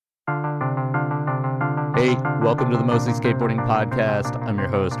Hey, welcome to the Mostly Skateboarding Podcast. I'm your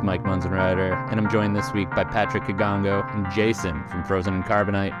host, Mike Munzenrider, and I'm joined this week by Patrick Kigongo and Jason from Frozen and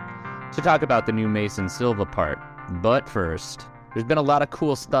Carbonite to talk about the new Mason Silva part. But first, there's been a lot of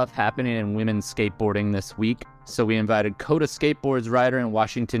cool stuff happening in women's skateboarding this week, so we invited Coda Skateboards rider and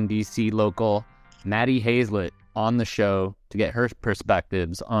Washington, D.C. local Maddie Hazlett on the show to get her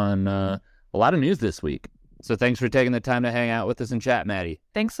perspectives on a lot of news this week. So thanks for taking the time to hang out with us and chat, Maddie.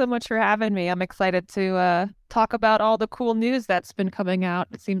 Thanks so much for having me. I'm excited to talk about all the cool news that's been coming out.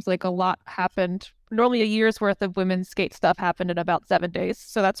 It seems like a lot happened. Normally a year's worth of women's skate stuff happened in about 7 days,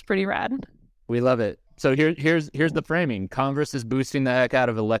 so that's pretty rad. We love it. So here's the framing. Converse is boosting the heck out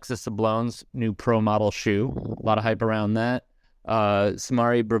of Alexis Sablon's new pro model shoe. A lot of hype around that.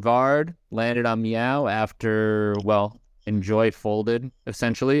 Samari Brevard landed on Meow after, Enjoy folded,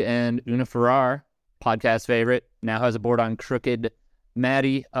 essentially. And Una Ferrar, podcast favorite, now has a board on Crooked.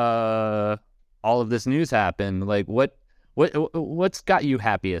 Maddie, all of this news happened. Like, what's got you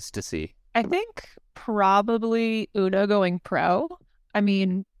happiest to see? I think probably Una going pro. I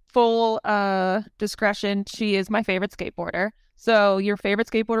mean, full discretion, she is my favorite skateboarder. So your favorite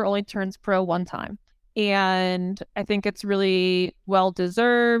skateboarder only turns pro one time. And I think it's really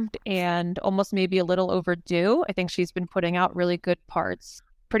well-deserved and almost maybe a little overdue. I think she's been putting out really good parts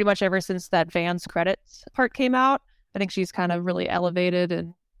pretty much ever since that Vans credits part came out. I think she's kind of really elevated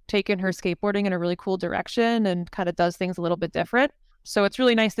and taken her skateboarding in a really cool direction and kind of does things a little bit different. So it's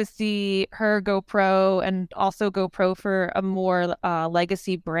really nice to see her go pro and also go pro for a more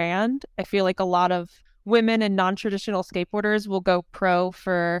legacy brand. I feel like a lot of women and non-traditional skateboarders will go pro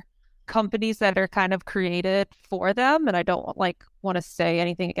for companies that are kind of created for them. And I don't want to say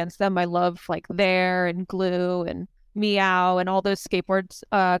anything against them. I love There and Glue and Meow and all those skateboard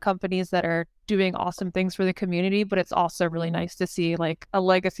companies that are doing awesome things for the community, but it's also really nice to see a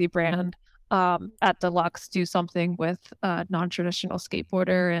legacy brand at Deluxe do something with a non-traditional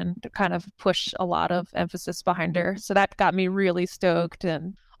skateboarder and kind of push a lot of emphasis behind her. So that got me really stoked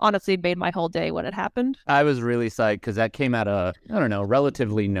and honestly made my whole day when it happened. I was really psyched because that came out of,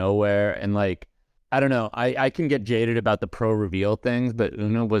 relatively nowhere. And I don't know, I can get jaded about the pro reveal things, but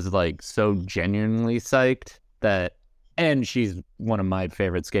Una was so genuinely psyched that. And she's one of my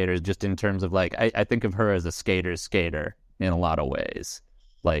favorite skaters just in terms of I think of her as a skater's skater in a lot of ways.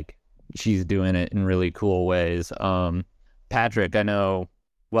 She's doing it in really cool ways. Patrick, I know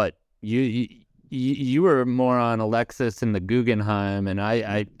you were more on Alexis and the Guggenheim, and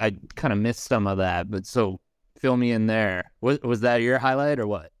I kind of missed some of that, but so fill me in there. Was that your highlight or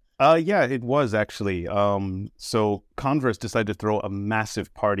what? Yeah, it was actually. So Converse decided to throw a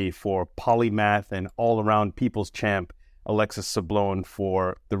massive party for polymath and all-around people's champ, Alexis Sablon,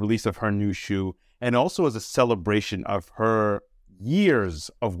 for the release of her new shoe, and also as a celebration of her years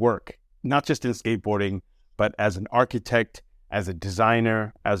of work, not just in skateboarding, but as an architect, as a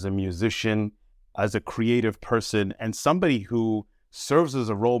designer, as a musician, as a creative person, and somebody who serves as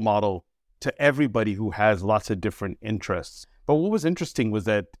a role model to everybody who has lots of different interests. But what was interesting was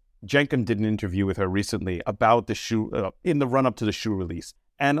that Jenkem did an interview with her recently about the shoe in the run-up to the shoe release.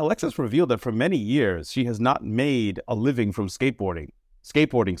 And Alexis revealed that for many years, she has not made a living from skateboarding.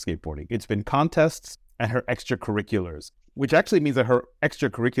 It's been contests and her extracurriculars, which actually means that her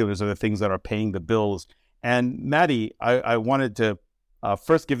extracurriculars are the things that are paying the bills. And Maddie, I wanted to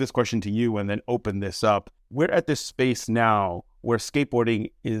first give this question to you and then open this up. We're at this space now where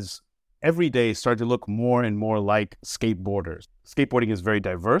skateboarding is every day starting to look more and more like skateboarders. Skateboarding is very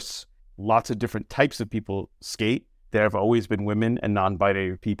diverse. Lots of different types of people skate. There have always been women and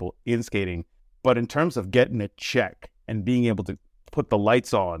non-binary people in skating. But in terms of getting a check and being able to put the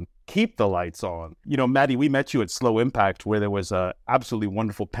lights on, keep the lights on. Maddie, we met you at Slow Impact where there was a absolutely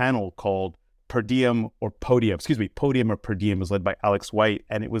wonderful panel called Podium or Per Diem. It was led by Alex White.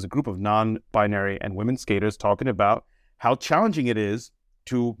 And it was a group of non-binary and women skaters talking about how challenging it is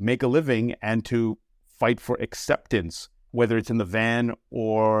to make a living and to fight for acceptance, whether it's in the van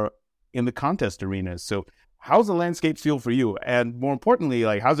or in the contest arenas. So how's the landscape feel for you? And more importantly,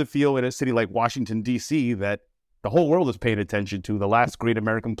 how's it feel in a city like Washington, D.C. that the whole world is paying attention to, the last great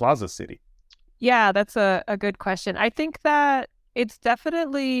American plaza city? Yeah, that's a good question. I think that it's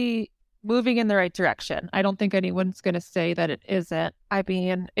definitely moving in the right direction. I don't think anyone's going to say that it isn't. I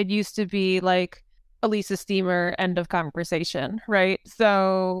mean, it used to be Elisa Steamer, end of conversation, right?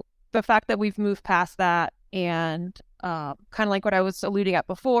 So the fact that we've moved past that and kind of like what I was alluding at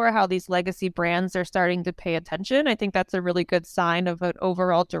before, how these legacy brands are starting to pay attention, I think that's a really good sign of an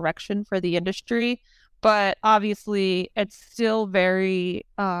overall direction for the industry. But obviously, it's still very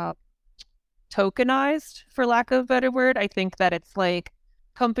tokenized, for lack of a better word. I think that it's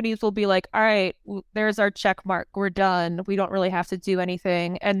companies will be like, all right, there's our check mark. We're done. We don't really have to do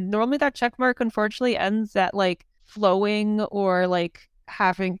anything. And normally that check mark, unfortunately, ends at like flowing or like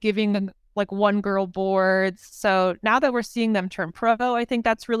giving them like one girl boards. So now that we're seeing them turn pro, I think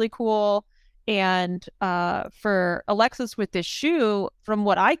that's really cool. And for Alexis with this shoe, from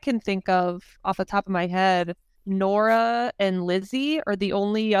what I can think of off the top of my head, Nora and Lizzie are the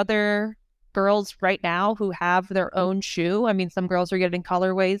only other girls right now who have their own shoe. I mean, some girls are getting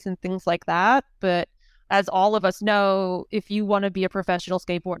colorways and things like that, but as all of us know, if you want to be a professional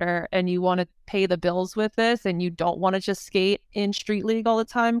skateboarder and you want to pay the bills with this and you don't want to just skate in street league all the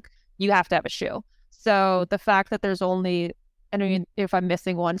time, you have to have a shoe. So the fact that there's only, I mean, if I'm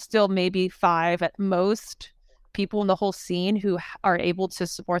missing one, still maybe 5 at most people in the whole scene who are able to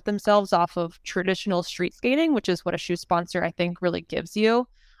support themselves off of traditional street skating, which is what a shoe sponsor I think really gives you,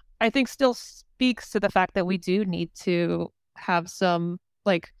 I think still speaks to the fact that we do need to have some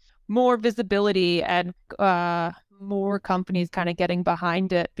like more visibility and more companies kind of getting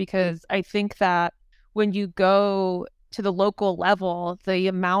behind it, because I think that when you go to the local level, the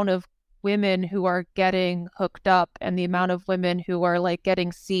amount of women who are getting hooked up and the amount of women who are like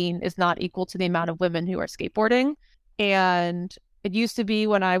getting seen is not equal to the amount of women who are skateboarding. And it used to be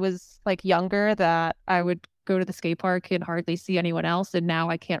when I was like younger that I would go to the skate park and hardly see anyone else. And now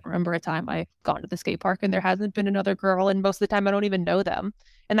I can't remember a time I've gone to the skate park and there hasn't been another girl. And most of the time I don't even know them.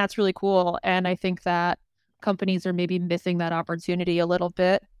 And that's really cool. And I think that companies are maybe missing that opportunity a little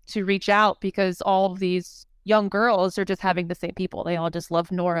bit to reach out, because all of these young girls are just having the same people. They all just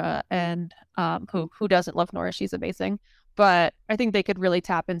love Nora, and who doesn't love Nora? She's amazing. But I think they could really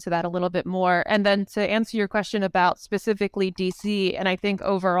tap into that a little bit more. And then to answer your question about specifically DC, and I think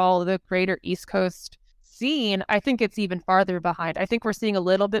overall the greater East Coast scene, I think it's even farther behind. I think we're seeing a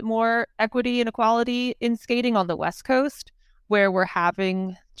little bit more equity and equality in skating on the West Coast, where we're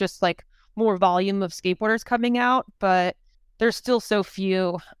having just like more volume of skateboarders coming out, but there's still so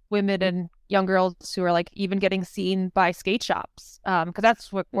few women and young girls who are like even getting seen by skate shops, because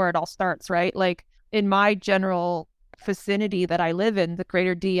that's where it all starts, right? Like in my general vicinity that I live in, the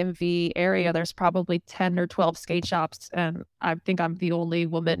greater DMV area, there's probably 10 or 12 skate shops, and I think I'm the only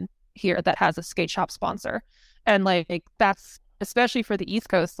woman here that has a skate shop sponsor. And like that's, especially for the East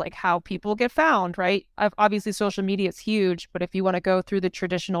Coast, like how people get found, right? Obviously social media is huge, but if you want to go through the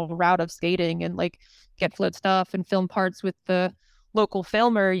traditional route of skating and like get float stuff and film parts with the local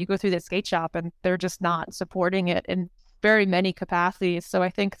filmer, you go through the skate shop and they're just not supporting it in very many capacities. So I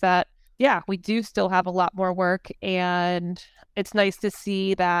think that, yeah, we do still have a lot more work, and it's nice to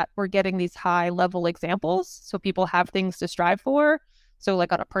see that we're getting these high level examples so people have things to strive for. So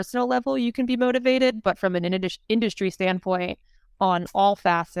like on a personal level, you can be motivated, but from an industry standpoint, on all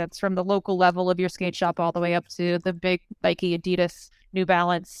facets, from the local level of your skate shop all the way up to the big Nike, Adidas, New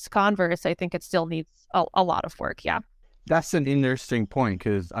Balance, Converse, I think it still needs a lot of work. Yeah. That's an interesting point,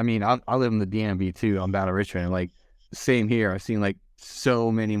 because I mean, I live in the DMV too. I'm down in Richmond. And, like, same here. I've seen like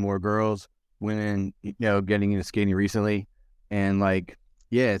so many more girls, women, getting into skating recently, and like,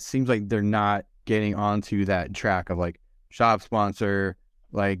 yeah, it seems like they're not getting onto that track of like shop sponsor,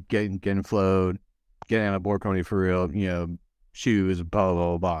 like getting flowed, getting on a board company for real, shoes, blah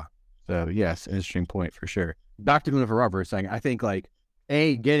blah blah. So yes, interesting point for sure. Back to going for rubber, saying I think like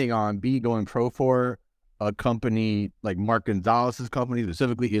A, getting on, B, going pro for a company like Mark Gonzalez's company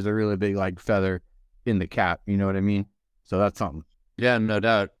specifically is a really big like feather in the cap. You know what I mean? So that's something. Yeah, no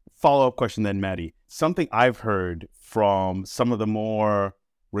doubt. Follow-up question then, Maddie. Something I've heard from some of the more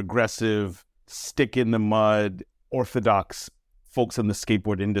regressive, stick-in-the-mud, orthodox folks in the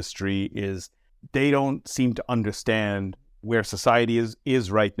skateboard industry is they don't seem to understand where society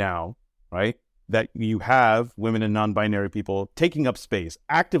is right now, right? That you have women and non-binary people taking up space,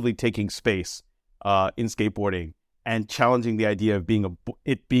 actively taking space in skateboarding, and challenging the idea of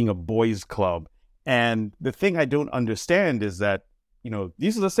it being a boys' club. And the thing I don't understand is that,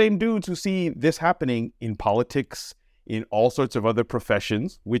 these are the same dudes who see this happening in politics, in all sorts of other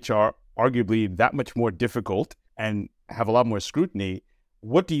professions, which are arguably that much more difficult and have a lot more scrutiny.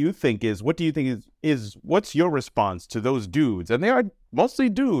 What's your response to those dudes? And they are mostly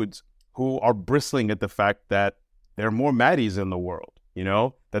dudes who are bristling at the fact that there are more Maddies in the world,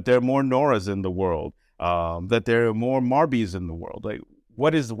 that there are more Noras in the world, that there are more Marbies in the world. Like,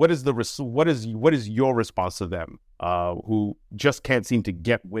 what is your response to them, who just can't seem to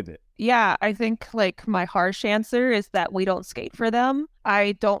get with it? Yeah, I think like my harsh answer is that we don't skate for them.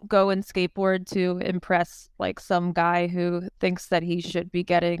 I don't go and skateboard to impress like some guy who thinks that he should be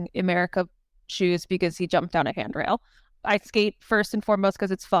getting America shoes because he jumped down a handrail. I skate first and foremost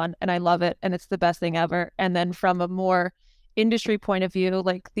because it's fun and I love it and it's the best thing ever. And then from a more industry point of view,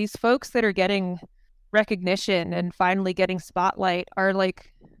 like these folks that are getting recognition and finally getting spotlight are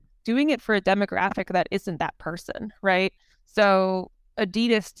like doing it for a demographic that isn't that person, right? So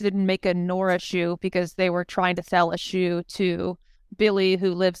Adidas didn't make a Nora shoe because they were trying to sell a shoe to Billy,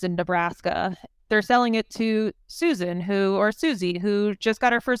 who lives in Nebraska. They're selling it to Susie, who just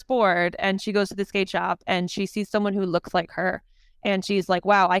got her first board, and she goes to the skate shop and she sees someone who looks like her. And she's like,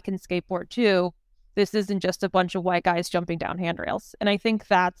 wow, I can skateboard too. This isn't just a bunch of white guys jumping down handrails. And I think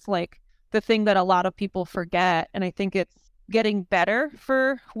that's like the thing that a lot of people forget. And I think it's getting better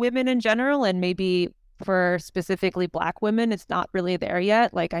for women in general, and maybe for specifically Black women, it's not really there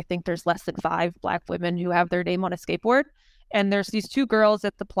yet. Like, I think there's less than 5 Black women who have their name on a skateboard. And there's these 2 girls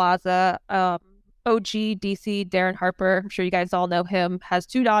at the plaza. OG DC, Darren Harper, I'm sure you guys all know him, has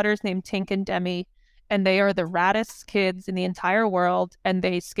 2 daughters named Tink and Demi. And they are the raddest kids in the entire world. And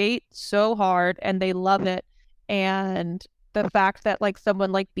they skate so hard and they love it. And the fact that like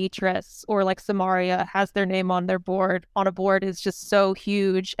someone like Beatrice or like Samaria has their name on a board is just so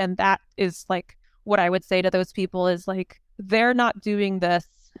huge. And that is like what I would say to those people is like, they're not doing this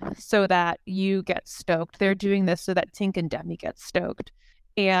so that you get stoked. They're doing this so that Tink and Demi get stoked.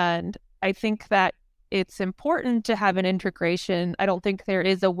 And I think that it's important to have an integration. I don't think there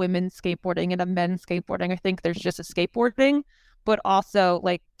is a women's skateboarding and a men's skateboarding. I think there's just a skateboarding, but also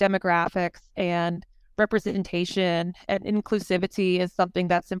like demographics and representation and inclusivity is something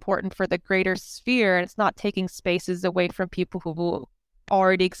that's important for the greater sphere. And it's not taking spaces away from people who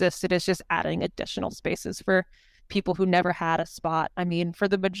already existed. It's just adding additional spaces for people who never had a spot. I mean, for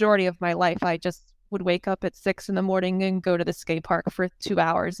the majority of my life, I just would wake up at 6 a.m. and go to the skate park for 2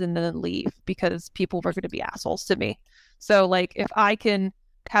 hours and then leave because people were going to be assholes to me. So like, if I can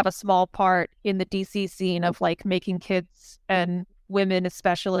have a small part in the DC scene of like making kids and women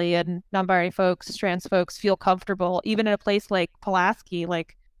especially and non-binary folks, trans folks feel comfortable, even in a place like Pulaski,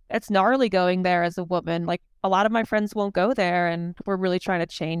 like it's gnarly going there as a woman. Like a lot of my friends won't go there, and we're really trying to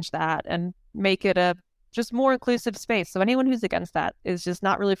change that and make it a just more inclusive space. So anyone who's against that is just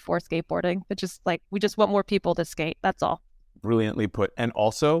not really for skateboarding. It's just like, we just want more people to skate. That's all. Brilliantly put. And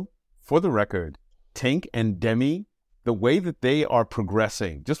also, for the record, Tink and Demi, the way that they are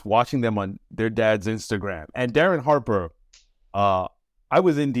progressing, just watching them on their dad's Instagram. And Darren Harper, I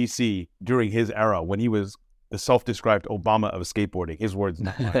was in DC during his era when he was the self-described Obama of skateboarding. His words,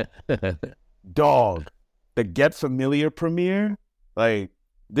 not mine. Dog, the Get Familiar premiere, like,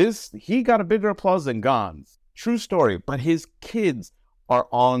 he got a bigger applause than Gons. True story. But his kids are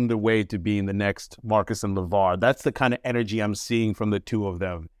on the way to being the next Marcus and LeVar. That's the kind of energy I'm seeing from the 2 of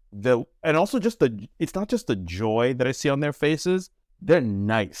them. And also it's not just the joy that I see on their faces. They're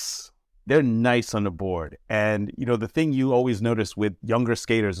nice. They're nice on the board. And, the thing you always notice with younger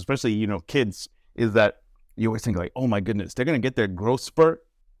skaters, especially, kids, is that you always think like, oh my goodness, they're going to get their growth spurt.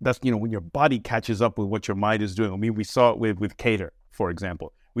 That's, when your body catches up with what your mind is doing. I mean, we saw it with Cater, for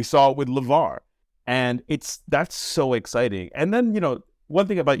example. We saw it with LeVar, and that's so exciting. And then, one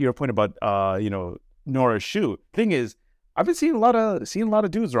thing about your point about, Nora's shoe. Thing is, I've been seeing a lot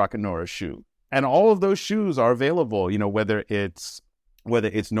of dudes rocking Nora's shoe, and all of those shoes are available. Whether it's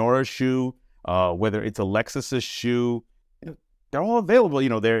Nora's shoe, whether it's Alexis's shoe, they're all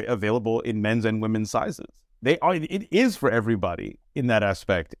available. They're available in men's and women's sizes. It is for everybody in that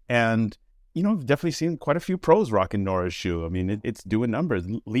aspect, and. I've definitely seen quite a few pros rocking Nora's shoe. I mean, it's doing numbers.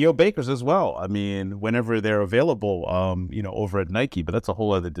 Leo Baker's as well. I mean, whenever they're available, over at Nike, but that's a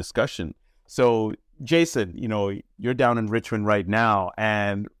whole other discussion. So, Jason, you're down in Richmond right now,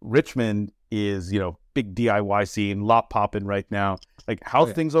 and Richmond is, big DIY scene, lot popping right now. Like,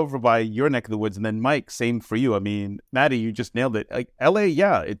 how's things over by your neck of the woods? And then Mike, same for you. I mean, Maddie, you just nailed it. Like, LA,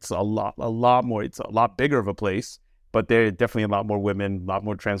 yeah, it's a lot more, it's a lot bigger of a place. But there are definitely a lot more women, a lot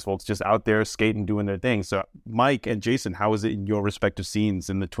more trans folks just out there skating, doing their thing. So, Mike and Jason, how is it in your respective scenes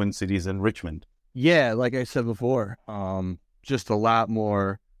in the Twin Cities and Richmond? Yeah, like I said before, just a lot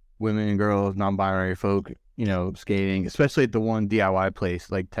more women and girls, non-binary folk, skating, especially at the one DIY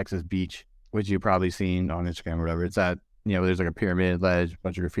place like Texas Beach, which you've probably seen on Instagram or whatever. It's at, there's like a pyramid ledge, a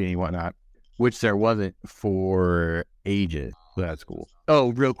bunch of graffiti and whatnot, which there wasn't for ages. So that's cool.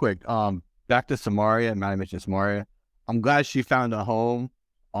 Oh, real quick, back to Samaria. Maddie mentioned Samaria. I'm glad she found a home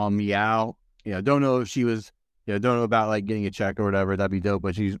on Meow. Don't know if she was, don't know about like getting a check or whatever. That'd be dope,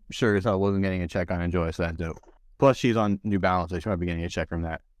 but she's sure as hell wasn't getting a check on Enjoy, so that's dope. Plus, she's on New Balance, so she might be getting a check from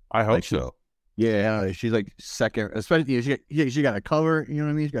that. I hope so. Yeah, she's like second, especially she got a cover, you know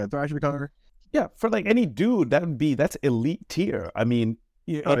what I mean? She got a Thrasher cover. Yeah, for like any dude, that's elite tier. I mean,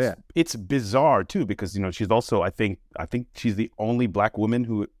 it's bizarre too because she's also I think she's the only black woman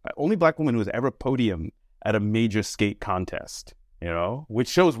who has ever podiumed at a major skate contest, which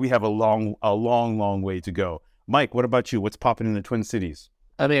shows we have a long way to go. Mike, what about you? What's popping in the Twin Cities?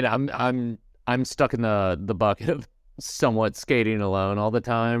 I mean, I'm stuck in the bucket of somewhat skating alone all the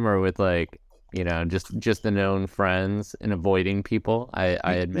time, or with just the known friends, and avoiding people. I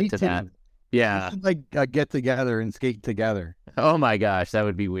admit to that. Yeah. We should, get together and skate together. Oh my gosh, that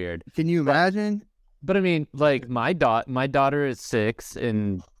would be weird. Can you imagine? But I mean, my daughter is 6,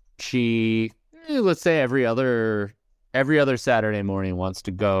 and she, let's say every other Saturday morning wants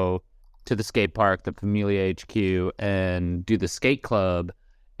to go to the skate park, the Familia HQ, and do the skate club.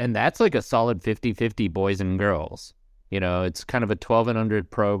 And that's like a solid 50-50 boys and girls. It's kind of a 12 and under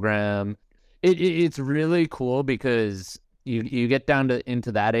program. It's really cool because you get down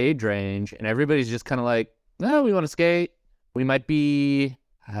into that age range, and everybody's just kind of like, oh, we want to skate. We might be,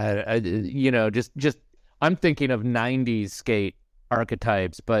 just I'm thinking of 90s skate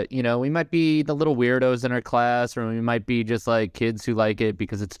archetypes, but, we might be the little weirdos in our class, or we might be just like kids who like it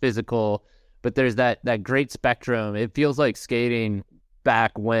because it's physical. But there's that great spectrum. It feels like skating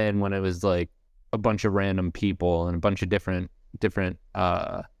back when it was like a bunch of random people and a bunch of different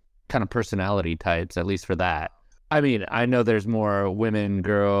kind of personality types, at least for that. I mean, I know there's more women,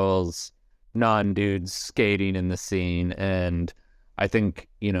 girls, non-dudes skating in the scene, and I think,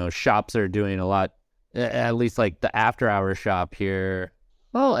 shops are doing a lot, at least like the after-hour shop here.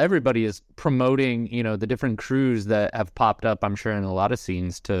 Well, everybody is promoting, the different crews that have popped up, I'm sure, in a lot of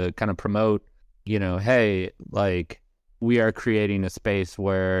scenes to kind of promote, hey, we are creating a space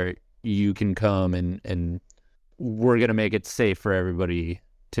where you can come and we're going to make it safe for everybody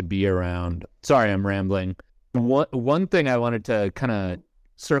to be around. Sorry, I'm rambling. One thing I wanted to kind of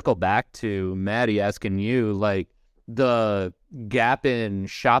circle back to, Maddie, asking you, the gap in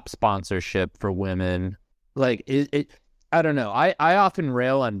shop sponsorship for women, I don't know. I often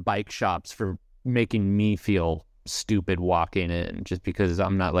rail on bike shops for making me feel stupid walking in, just because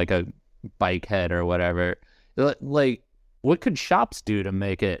I'm not like a bike head or whatever. What could shops do to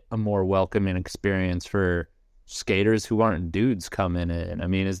make it a more welcoming experience for skaters who aren't dudes coming in? I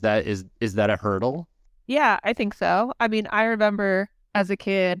mean, is that a hurdle? Yeah, I think so. I mean, I remember as a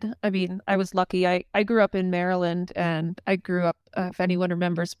kid, I was lucky. I grew up in Maryland, and I grew up, if anyone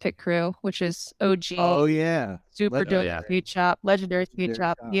remembers Pit Crew, which is OG. Oh, yeah. Super dope skate shop, legendary skate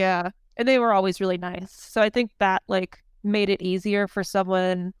shop. Yeah. And they were always really nice. So I think that made it easier for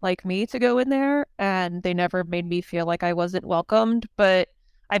someone like me to go in there, and they never made me feel like I wasn't welcomed. But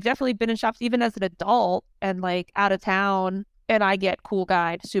I've definitely been in shops even as an adult and out of town, and I get cool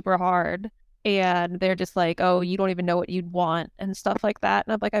guide super hard, and they're just like, oh, you don't even know what you'd want and stuff like that.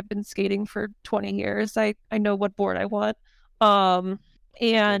 And I'm like, I've been skating for 20 years. I know what board I want. And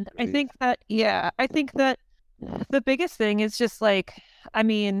I think that the biggest thing is just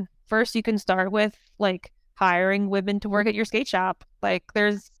first you can start with hiring women to work at your skate shop.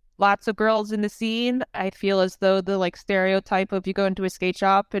 There's lots of girls in the scene. I feel as though the stereotype of you go into a skate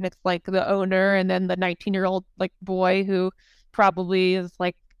shop and it's the owner and then the 19-year-old boy who probably is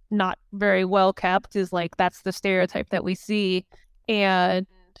not very well kept is that's the stereotype that we see. And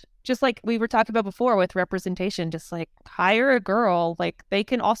just like we were talking about before with representation, just hire a girl. They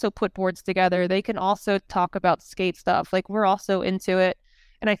can also put boards together. They can also talk about skate stuff. We're also into it.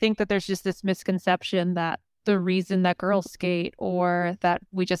 And I think that there's just this misconception that the reason that girls skate, or that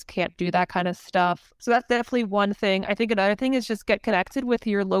we just can't do that kind of stuff. So that's definitely one thing. I think another thing is just get connected with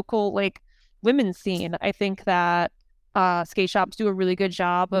your local women's scene. I think that skate shops do a really good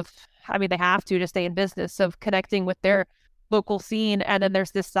job of, they have to stay in business, of connecting with their local scene. And then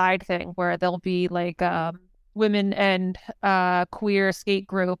there's this side thing where there'll be women and queer skate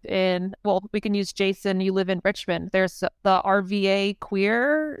group we can use Jason, you live in Richmond. There's the RVA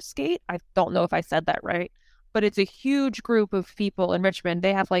queer skate. I don't know if I said that right, but it's a huge group of people in Richmond.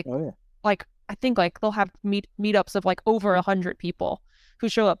 They have I think they'll have meetups of over 100 people who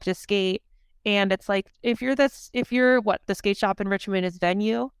show up to skate. And it's if you're the skate shop in Richmond is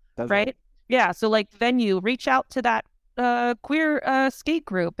Venue, right? Yeah. So Venue, reach out to that queer skate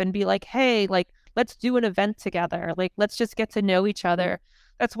group and be hey, let's do an event together. Let's just get to know each other.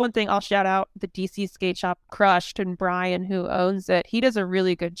 That's one thing I'll shout out the DC skate shop, Crushed, and Brian, who owns it. He does a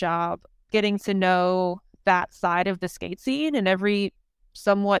really good job getting to know that side of the skate scene. And every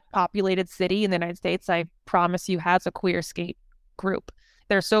somewhat populated city in the United States, I promise you, has a queer skate group.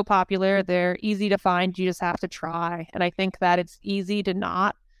 They're so popular. They're easy to find. You just have to try. And I think that it's easy to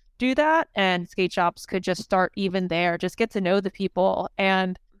not do that. And skate shops could just start even there. Just get to know the people.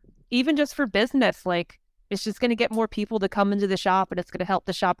 And even just for business, it's just going to get more people to come into the shop, and it's going to help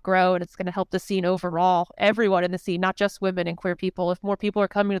the shop grow, and it's going to help the scene overall, everyone in the scene, not just women and queer people. If more people are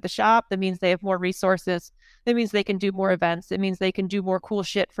coming to the shop, that means they have more resources. That means they can do more events. It means they can do more cool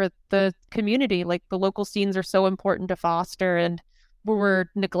shit for the community. Like, the local scenes are so important to foster, and we're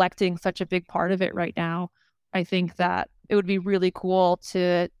neglecting such a big part of it right now. I think that it would be really cool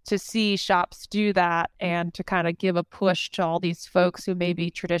to see shops do that, and to kind of give a push to all these folks who maybe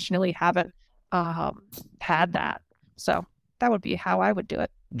traditionally haven't had that. So that would be how I would do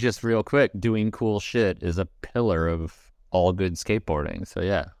it. Just real quick, doing cool shit is a pillar of all good skateboarding. So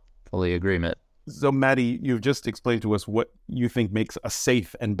yeah, fully agreement. So Maddie, you've just explained to us what you think makes a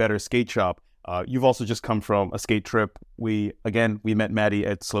safe and better skate shop. You've also just come from a skate trip. We met Maddie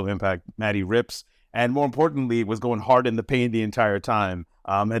at Slow Impact. Maddie rips, and more importantly, was going hard in the paint the entire time.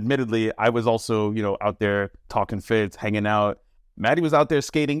 Admittedly, I was also, out there talking fits, hanging out. Maddie was out there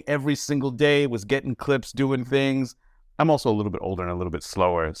skating every single day, was getting clips, doing things. I'm also a little bit older and a little bit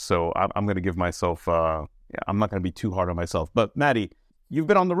slower, so I'm going to give myself, I'm not going to be too hard on myself. But Maddie, you've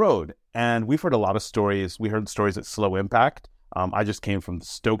been on the road, and we've heard a lot of stories. We heard stories at Slow Impact. I just came from the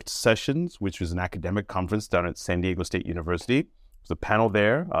Stoked Sessions, which was an academic conference down at San Diego State University. There was a panel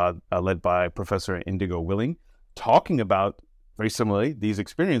there led by Professor Indigo Willing, talking about, very similarly, these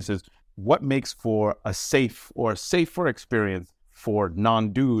experiences. What makes for a safe or safer experience for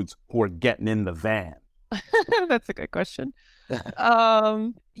non-dudes who are getting in the van? That's a good question.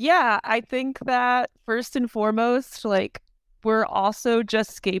 I think that first and foremost, like, we're also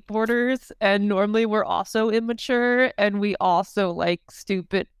just skateboarders, and normally we're also immature, and we also like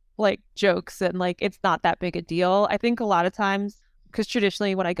stupid like jokes, and like it's not that big a deal. I think a lot of times, because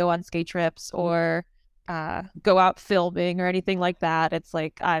traditionally when I go on skate trips or go out filming or anything like that, it's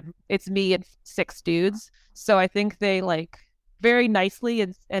like it's me and 6 dudes. So I think they like very nicely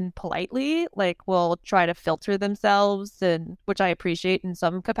and politely like will try to filter themselves, and which I appreciate in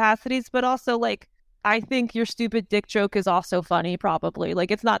some capacities, but also like I think your stupid dick joke is also funny, probably.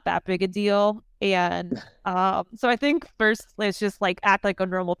 Like, it's not that big a deal. And so I think first, let's just like act like a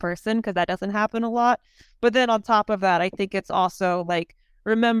normal person, because that doesn't happen a lot. But then on top of that, I think it's also like,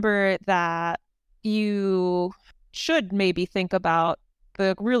 remember that you should maybe think about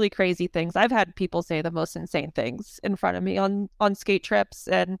the really crazy things. I've had people say the most insane things in front of me on skate trips,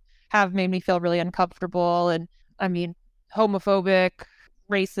 and have made me feel really uncomfortable. And I mean, homophobic,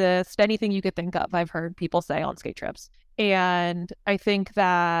 racist, anything you could think of, I've heard people say on skate trips. And I think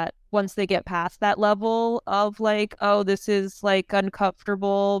that once they get past that level of like, oh, this is like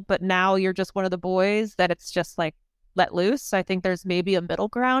uncomfortable, but now you're just one of the boys, that it's just like let loose. I think there's maybe a middle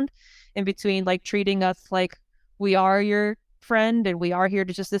ground in between, like treating us like we are your friend and we are here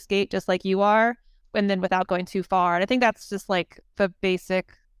to just skate just like you are, and then without going too far. And I think that's just like the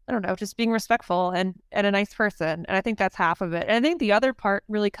basic, I don't know, just being respectful and a nice person. And I think that's half of it. And I think the other part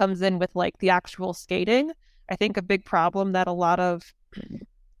really comes in with like the actual skating. I think a big problem that a lot of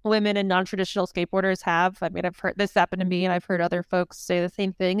women and non-traditional skateboarders have, I mean, I've heard this happen to me, and I've heard other folks say the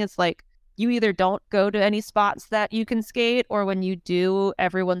same thing, is like, you either don't go to any spots that you can skate, or when you do,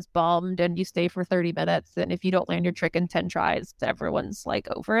 everyone's bummed and you stay for 30 minutes. And if you don't land your trick in 10 tries, everyone's like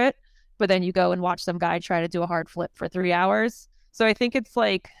over it. But then you go and watch some guy try to do a hard flip for 3 hours. So I think it's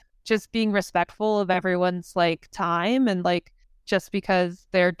like just being respectful of everyone's like time, and like just because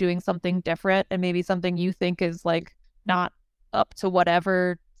they're doing something different and maybe something you think is like not up to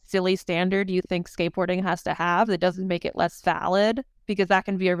whatever silly standard you think skateboarding has to have, that doesn't make it less valid, because that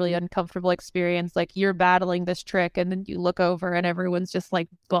can be a really uncomfortable experience. Like, you're battling this trick and then you look over and everyone's just like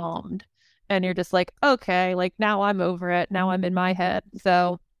bummed, and you're just like, okay, like now I'm over it, now I'm in my head.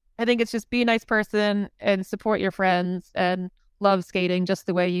 So I think it's just be a nice person and support your friends and love skating just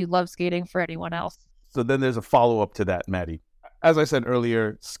the way you love skating for anyone else. So then there's a follow-up to that, Maddie. As I said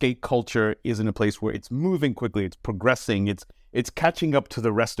earlier, skate culture is in a place where it's moving quickly, it's progressing, it's catching up to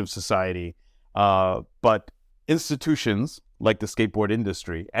the rest of society. But institutions like the skateboard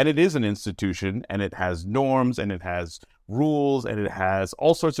industry, and it is an institution, and it has norms, and it has rules, and it has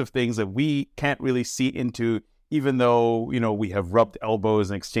all sorts of things that we can't really see into, even though, we have rubbed elbows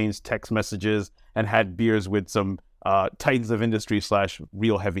and exchanged text messages and had beers with some titans of industry /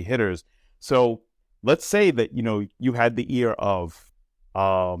 real heavy hitters. So let's say that, you had the ear of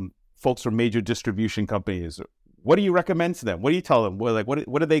folks from major distribution companies. What do you recommend to them? What do you tell them?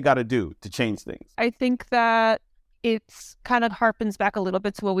 What do they got to do to change things? I think that it's kind of harpens back a little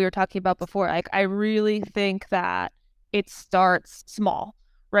bit to what we were talking about before. Like, I really think that it starts small,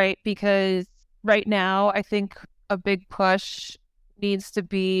 right? Because right now, I think a big push needs to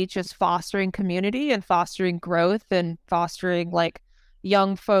be just fostering community and fostering growth and fostering like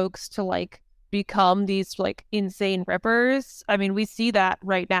young folks to like become these like insane rippers. I mean, we see that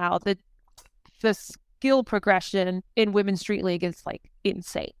right now. The skill progression in women's street league is like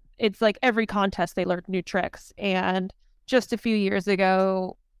insane. It's like every contest they learn new tricks, and just a few years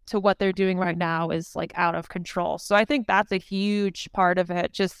ago to what they're doing right now is like out of control. So I think that's a huge part of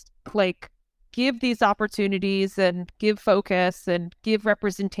it. Just like give these opportunities and give focus and give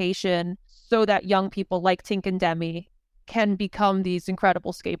representation so that young people like Tink and Demi can become these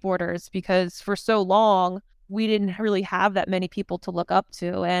incredible skateboarders, because for so long we didn't really have that many people to look up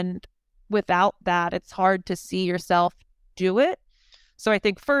to, and without that it's hard to see yourself do it. So I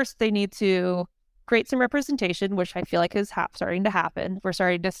think first they need to create some representation, which I feel like is starting to happen. We're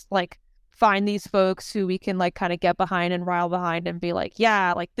starting to like find these folks who we can like kind of get behind and rile behind and be like,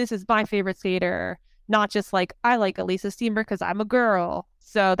 yeah, like this is my favorite skater, not just like I like Elisa Steamer because I'm a girl.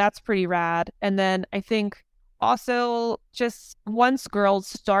 So that's pretty rad. And then I think also just once girls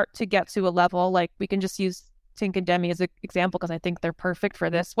start to get to a level, like we can just use Tink and Demi as an example because I think they're perfect for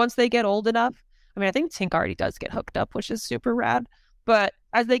this. Once they get old enough, I mean, I think Tink already does get hooked up, which is super rad. But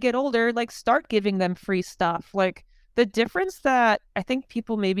as they get older, like start giving them free stuff. Like the difference that I think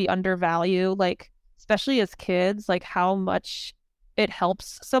people maybe undervalue, like especially as kids, like how much it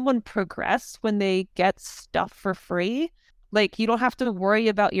helps someone progress when they get stuff for free. Like you don't have to worry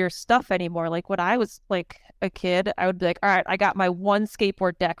about your stuff anymore. Like when I was like a kid, I would be like, all right, I got my one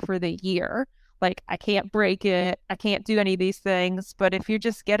skateboard deck for the year. Like I can't break it. I can't do any of these things. But if you're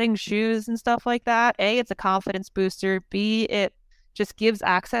just getting shoes and stuff like that, A, it's a confidence booster. B, it just gives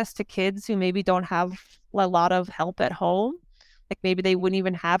access to kids who maybe don't have a lot of help at home. Like maybe they wouldn't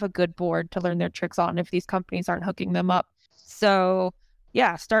even have a good board to learn their tricks on if these companies aren't hooking them up. So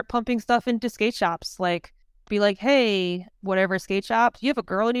yeah, start pumping stuff into skate shops. Like be like, hey, whatever skate shop, you have a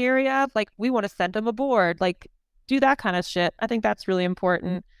girl in the area? Like we want to send them a board. Like do that kind of shit. I think that's really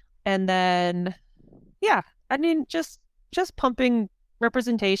important. And then, yeah, I mean, just pumping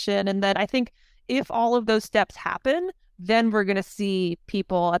representation. And then I think if all of those steps happen, then we're going to see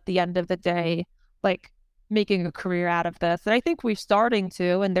people at the end of the day, like making a career out of this. And I think we're starting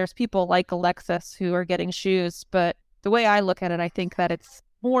to, and there's people like Alexis who are getting shoes. But the way I look at it, I think that it's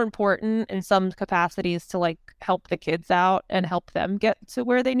more important in some capacities to like help the kids out and help them get to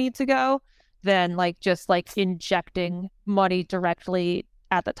where they need to go than like just like injecting money directly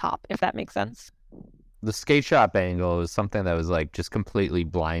at the top, if that makes sense. The skate shop angle is something that was like just completely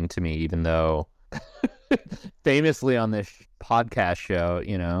blind to me, even though famously on this podcast show,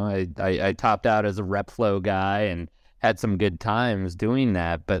 you know, I topped out as a rep flow guy and had some good times doing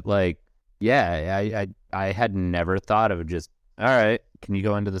that. But like, yeah, I had never thought of just, all right, can you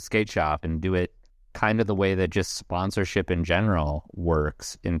go into the skate shop and do it kind of the way that just sponsorship in general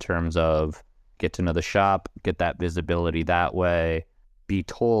works, in terms of get to know the shop, get that visibility that way, be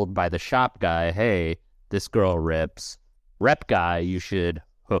told by the shop guy, hey, this girl rips, rep guy, you should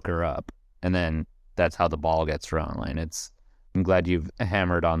hook her up. And then that's how the ball gets rolling. I'm glad you've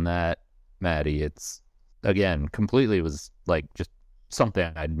hammered on that, Maddie. It's, again, completely was like just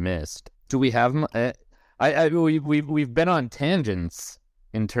something I'd missed. Do we have, we've been on tangents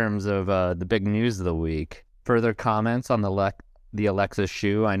in terms of the big news of the week. Further comments on the Alexis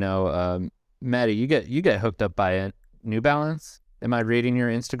shoe? I know, Maddie, you get hooked up by a New Balance. Am I reading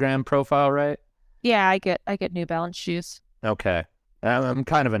your Instagram profile right? Yeah, I get New Balance shoes. Okay. I'm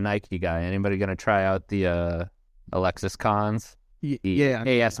kind of a Nike guy. Anybody going to try out the Alexis Cons? Yeah.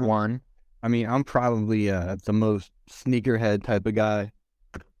 AS1? I mean, I'm probably the most sneakerhead type of guy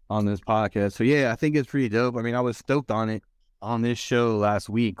on this podcast. So, yeah, I think it's pretty dope. I mean, I was stoked on it on this show last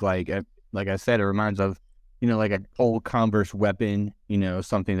week. Like I said, it reminds of, you know, like an old Converse weapon, you know,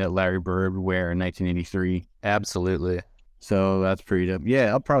 something that Larry Bird would wear in 1983. Absolutely. So that's pretty dope. Yeah,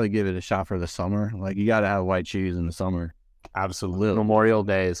 I'll probably give it a shot for the summer. Like, you got to have white shoes in the summer. Absolutely. Memorial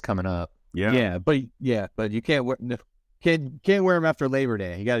Day is coming up. Yeah. But you can't wear them after Labor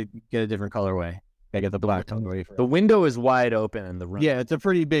Day. You got to get a different colorway. Got to get the black colorway. The window is wide open in the room. Yeah, it's a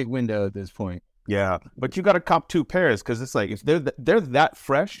pretty big window at this point. Yeah, but you got to cop two pairs, because it's like if they're that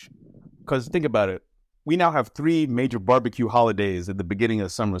fresh. Because think about it, we now have 3 major barbecue holidays at the beginning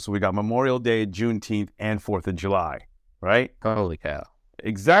of summer. So we got Memorial Day, Juneteenth, and 4th of July, right? Holy cow!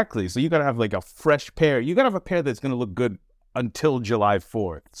 Exactly. So you got to have like a fresh pair. You got to have a pair that's going to look good until July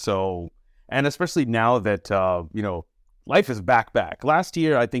 4th. So, and especially now that you know, life is back. Last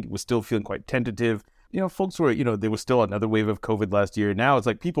year, I think it was still feeling quite tentative. You know, folks were, you know, there was still another wave of COVID last year. Now it's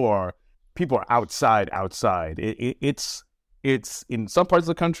like people are outside. It's in some parts of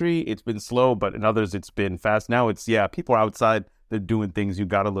the country, it's been slow, but in others, it's been fast. Now it's, people are outside. They're doing things. You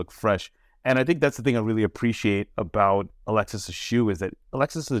got to look fresh. And I think that's the thing I really appreciate about Alexis's shoe is that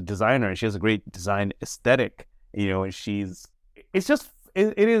Alexis is a designer and she has a great design aesthetic, and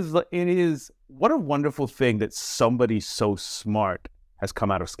it is what a wonderful thing that somebody so smart has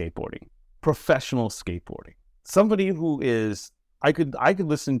come out of skateboarding, professional skateboarding. Somebody who is, I could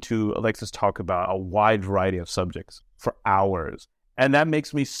listen to Alexis talk about a wide variety of subjects for hours. And that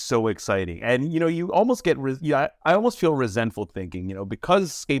makes me so exciting. And, you almost get, I almost feel resentful thinking,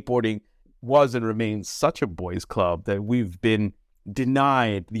 because skateboarding was and remains such a boys' club that we've been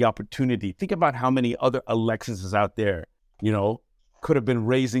denied the opportunity. Think about how many other Alexises out there, could have been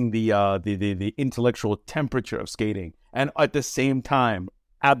raising the intellectual temperature of skating and at the same time,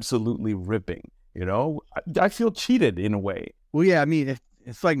 absolutely ripping, I feel cheated in a way. Well, yeah, I mean,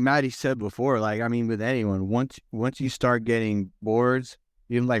 it's like Maddie said before, like, I mean, with anyone, once you start getting boards,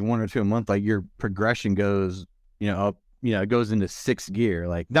 even like 1 or 2 a month, like your progression goes, up, it goes into sixth gear.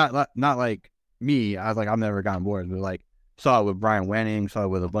 Like not like me, I was like, I've never gotten boards, but like saw it with Brian Wenning, saw it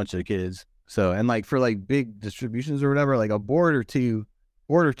with a bunch of kids. So, and like for like big distributions or whatever, like a board or two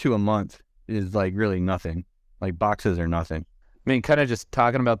a month is like really nothing. Like boxes are nothing. I mean, kind of just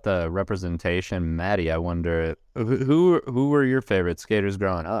talking about the representation, Maddie, I wonder, who were your favorite skaters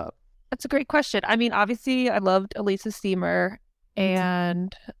growing up? That's a great question. I mean, obviously, I loved Elisa Steamer,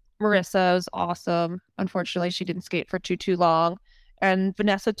 and Marissa was awesome. Unfortunately, she didn't skate for too long. And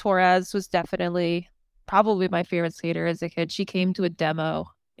Vanessa Torres was definitely probably my favorite skater as a kid. She came to a demo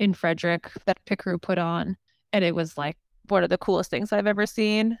in Frederick that Pick Crew put on, and it was like one of the coolest things I've ever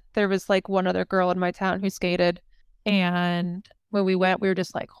seen. There was like one other girl in my town who skated, and when we went, we were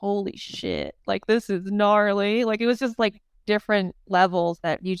just like, holy shit, like this is gnarly. Like it was just like different levels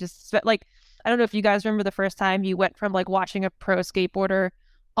that you just like, I don't know if you guys remember the first time you went from like watching a pro skateboarder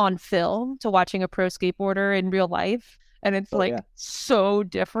on film to watching a pro skateboarder in real life. And it's so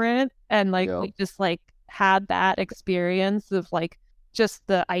different. And like, we just like had that experience of like, just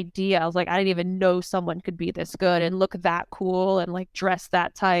the idea. I was like, I didn't even know someone could be this good and look that cool and like dress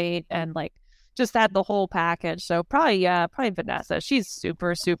that tight and like just had the whole package. So probably Vanessa. She's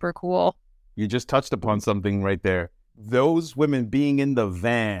super, super cool. You just touched upon something right there. Those women being in the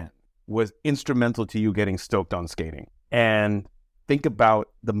van was instrumental to you getting stoked on skating. And think about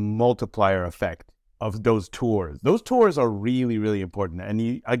the multiplier effect of those tours. Those tours are really, really important. And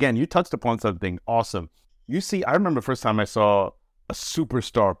you touched upon something awesome. I remember the first time I saw a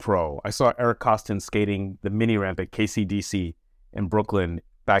superstar pro. I saw Eric Costin skating the mini ramp at KCDC in Brooklyn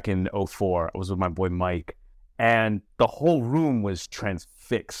back in 2004. I was with my boy Mike, and the whole room was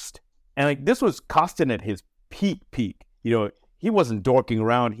transfixed. And like this was Costin at his peak. He wasn't dorking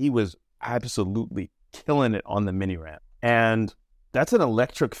around. He was absolutely killing it on the mini ramp, and that's an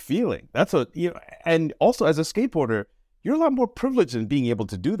electric feeling. And also as a skateboarder, you're a lot more privileged in being able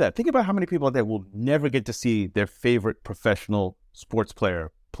to do that. Think about how many people out there will never get to see their favorite professional sports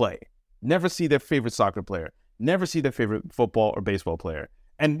player play, never see their favorite soccer player, never see their favorite football or baseball player,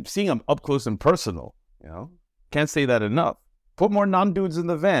 and seeing them up close and personal. Can't say that enough. Put more non-dudes in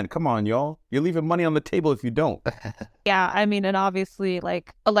the van. Come on, y'all. You're leaving money on the table if you don't. Yeah, I mean, and obviously,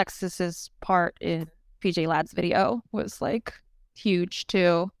 like Alexis's part in PJ Ladd's video was like huge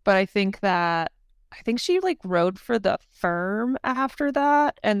too. But I think she like rode for the firm after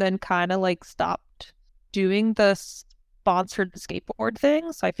that, and then kind of like stopped doing the sponsored skateboard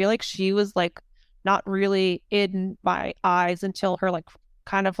thing. So I feel like she was like not really in my eyes until her like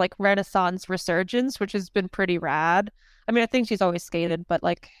kind of like Renaissance resurgence, which has been pretty rad. I mean, I think she's always skated, but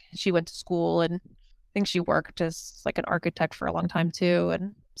like she went to school and I think she worked as like an architect for a long time too.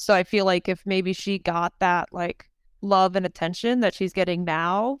 And so I feel like if maybe she got that like love and attention that she's getting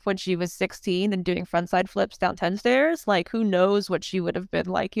now when she was 16 and doing frontside flips down 10 stairs, like who knows what she would have been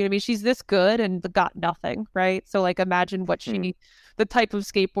like. You know what I mean? She's this good and got nothing, right? So like imagine what the type of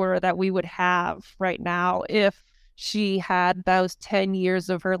skateboarder that we would have right now if she had those 10 years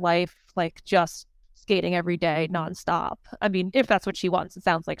of her life like just skating every day nonstop. I mean, if that's what she wants. It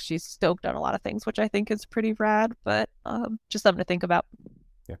sounds like she's stoked on a lot of things, which I think is pretty rad, but just something to think about.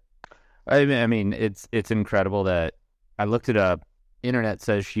 I mean, it's incredible that I looked it up. Internet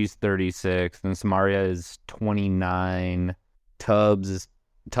says she's 36, and Samaria is 29. Tubbs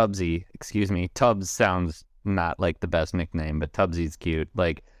sounds not like the best nickname, but Tubbsy's cute.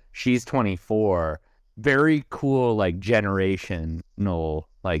 Like she's 24. Very cool, like generational,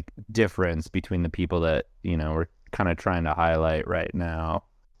 like difference between the people that we're kind of trying to highlight right now.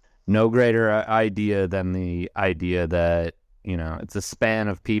 No greater idea than the idea that it's a span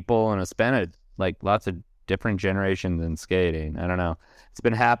of people and a span of like lots of different generations in skating. I don't know. It's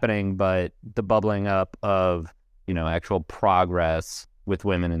been happening, but the bubbling up of, actual progress with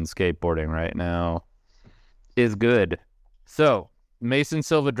women in skateboarding right now is good. So, Mason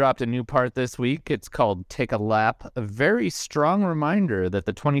Silva dropped a new part this week. It's called Take a Lap, a very strong reminder that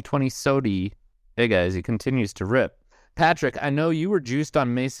the 2020 SOTY, hey guys, he continues to rip. Patrick, I know you were juiced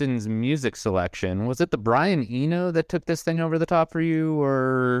on Mason's music selection. Was it the Brian Eno that took this thing over the top for you,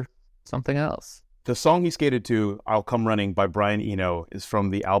 or something else? The song he skated to, I'll Come Running by Brian Eno, is from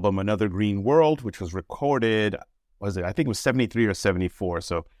the album Another Green World, which was recorded, I think it was 73 or 74.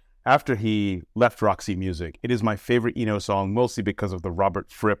 So after he left Roxy Music. It is my favorite Eno song, mostly because of the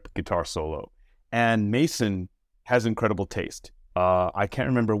Robert Fripp guitar solo. And Mason has incredible taste. I can't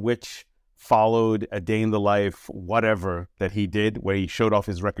remember which followed A Day in the Life, whatever, that he did, where he showed off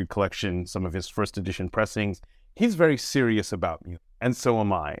his record collection, some of his first edition pressings. He's very serious about music, and so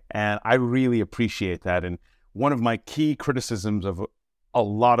am I. And I really appreciate that. And one of my key criticisms of a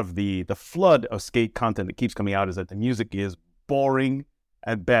lot of the flood of skate content that keeps coming out is that the music is boring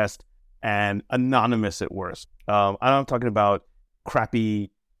at best and anonymous at worst. I'm talking about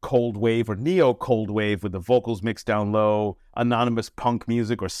crappy cold wave or neo cold wave with the vocals mixed down low, anonymous punk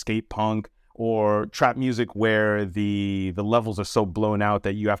music or skate punk, or trap music where the levels are so blown out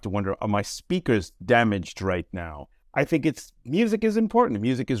that you have to wonder, are my speakers damaged right now? I think music is important.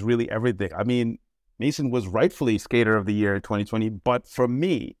 Music is really everything. I mean, Mason was rightfully Skater of the Year in 2020, but for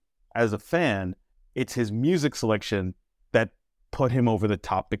me, as a fan, it's his music selection that put him over the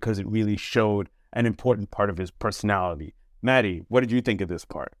top because it really showed an important part of his personality. Maddie, what did you think of this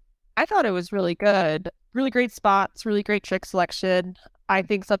part? I thought it was really good. Really great spots, really great trick selection. I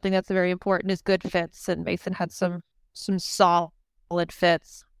think something that's very important is good fits, and Mason had some solid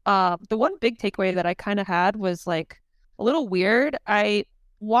fits. The one big takeaway that I kind of had was like a little weird. I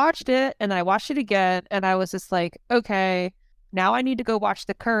watched it and I watched it again, and I was just like, okay, now I need to go watch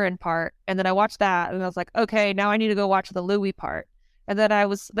the Curran part. And then I watched that and I was like, okay, now I need to go watch the Louis part. And then I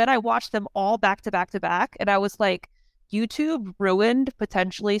watched them all back to back to back, and I was like, YouTube ruined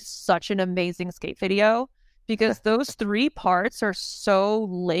potentially such an amazing skate video because those three parts are so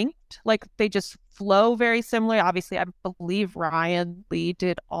linked. Like, they just flow very similar. Obviously, I believe Ryan Lee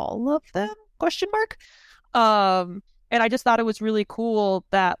did all of them, ? And I just thought it was really cool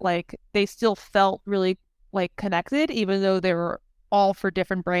that like they still felt really like connected, even though they were all for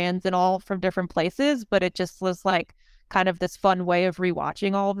different brands and all from different places. But it just was like kind of this fun way of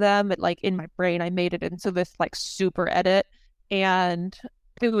rewatching all of them. It, like, in my brain, I made it into this like super edit, and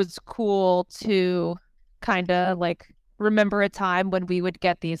it was cool to kind of like remember a time when we would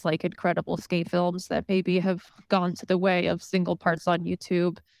get these like incredible skate films that maybe have gone to the way of single parts on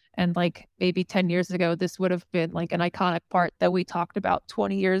YouTube. And like maybe 10 years ago, this would have been like an iconic part that we talked about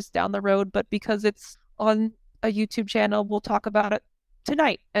 20 years down the road. But because it's on a YouTube channel, we'll talk about it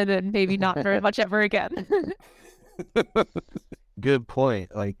tonight and then maybe not very much ever again. Good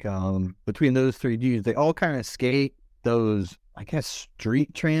point. Like, between those three dudes, they all kind of skate those, I guess,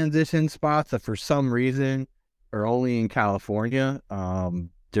 street transition spots that for some reason are only in California.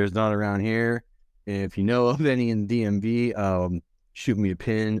 There's none around here. If you know of any in DMV, shoot me a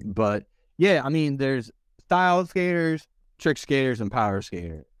pin. But yeah, I mean, there's style skaters, trick skaters, and power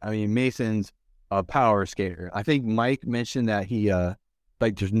skater. I mean, Mason's a power skater. I think Mike mentioned that he,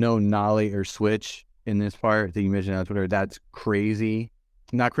 like, there's no nollie or switch in this part. I think you mentioned on Twitter. That's crazy.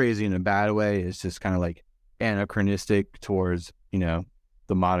 Not crazy in a bad way. It's just kind of like anachronistic towards, the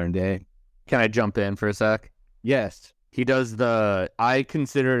modern day. Can I jump in for a sec? Yes. He does I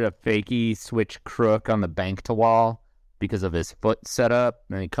consider it a fakie switch crook on the bank to wall because of his foot setup.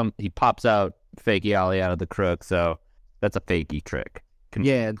 And he pops out fakie ollie out of the crook. So that's a fakie trick.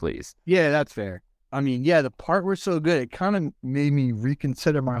 Please. Yeah, that's fair. I mean, yeah, the part was so good. It kind of made me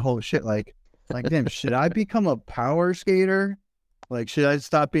reconsider my whole shit. Like, damn, should I become a power skater? Like, should I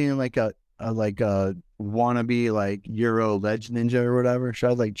stop being like a wannabe like Euro Ledge Ninja or whatever? Should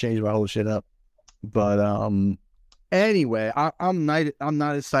I like change my whole shit up? But anyway, I'm not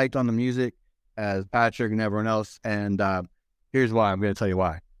as psyched on the music as Patrick and everyone else, and here's why. I'm going to tell you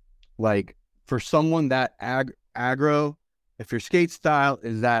why. Like, for someone that aggro, if your skate style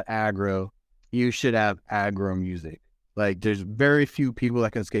is that aggro, you should have aggro music. Like, there's very few people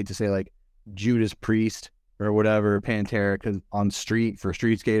that can skate to say like Judas Priest or whatever, Pantera, because for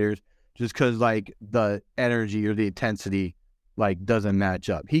street skaters, just because like the energy or the intensity like doesn't match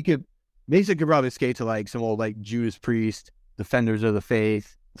up. Mason could probably skate to like some old like Judas Priest, Defenders of the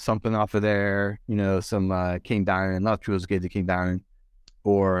Faith, something off of there, some King Diamond. A lot of people skate to King Diamond,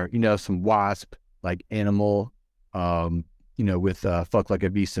 or some Wasp, like Animal, with Fuck Like a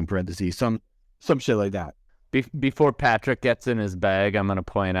Beast in parentheses, some shit like that. Before Patrick gets in his bag, I'm going to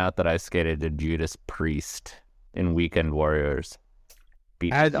point out that I skated to Judas Priest in Weekend Warriors.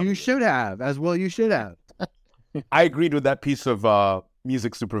 beat. As you should have. As well you should have. I agreed with that piece of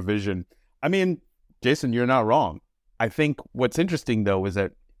music supervision. I mean, Jason, you're not wrong. I think what's interesting, though, is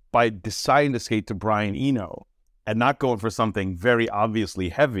that by deciding to skate to Brian Eno and not going for something very obviously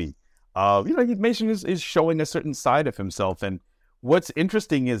heavy, Mason is showing a certain side of himself. And what's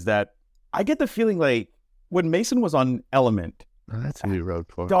interesting is that I get the feeling like when Mason was on Element, that's who we wrote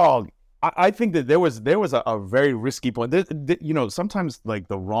for. Dog, I think that there was a very risky point. Sometimes like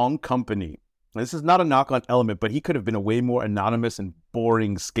the wrong company. This is not a knock on Element, but he could have been a way more anonymous and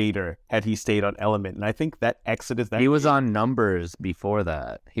boring skater had he stayed on Element. And I think that exodus... He was on Numbers before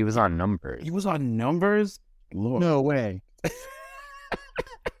that. He was on Numbers. He was on Numbers? Lord. No way.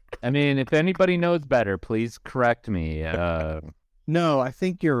 I mean, if anybody knows better, please correct me. No, I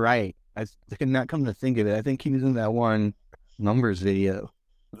think you're right. I cannot come to think of it. I think he was in that one Numbers video.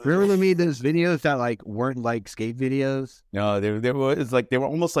 Remember they made those videos that like weren't like skate videos? No, they were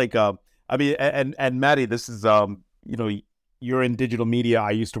almost like... and Maddie, this is, you're in digital media.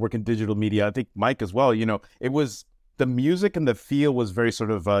 I used to work in digital media. I think Mike as well. It was the music and the feel was very sort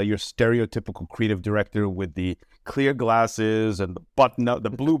of your stereotypical creative director with the clear glasses and the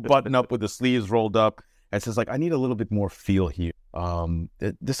blue button up with the sleeves rolled up. And it's just like, I need a little bit more feel here.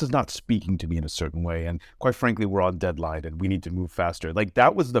 This is not speaking to me in a certain way. And quite frankly, we're on deadline and we need to move faster. Like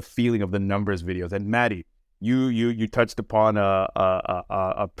that was the feeling of the Numbers videos. And Maddie, you touched upon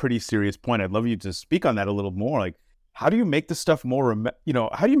a pretty serious point. I'd love you to speak on that a little more. Like, how do you make this stuff more,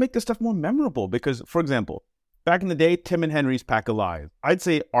 how do you make this stuff more memorable? Because, for example, back in the day, Tim and Henry's Pack Alive, I'd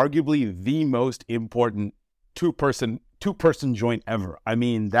say arguably the most important two-person joint ever. I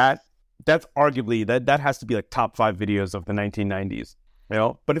mean, that's arguably, that has to be like top 5 videos of the 1990s,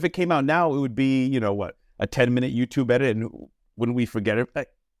 But if it came out now, it would be, a 10-minute YouTube edit, and wouldn't we forget it?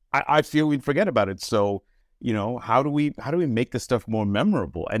 I feel we'd forget about it. So, how do we make this stuff more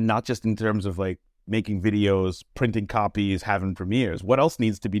memorable, and not just in terms of like making videos, printing copies, having premieres? What else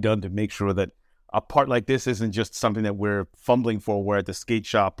needs to be done to make sure that a part like this isn't just something that we're fumbling for, we're at the skate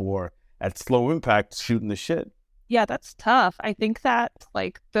shop or at Slow Impact shooting the shit? Yeah, that's tough. I think that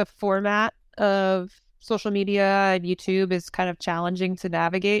like the format of social media and YouTube is kind of challenging to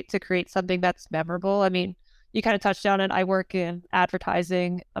navigate to create something that's memorable. I mean, you kind of touched on it. I work in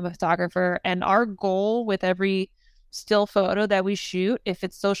advertising. I'm a photographer. And our goal with every still photo that we shoot, if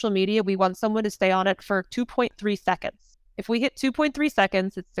it's social media, we want someone to stay on it for 2.3 seconds. If we hit 2.3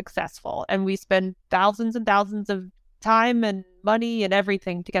 seconds, it's successful. And we spend thousands and thousands of time and money and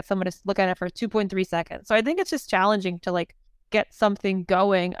everything to get someone to look at it for 2.3 seconds. So I think it's just challenging to like get something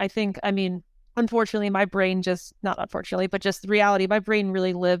going. Unfortunately, my brain not unfortunately, but just reality, my brain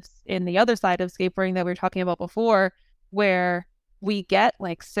really lives in the other side of skateboarding that we were talking about before, where we get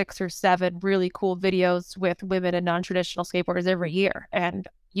like 6 or 7 really cool videos with women and non-traditional skateboarders every year. And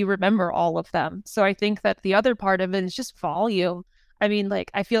you remember all of them. So I think that the other part of it is just volume. I mean, like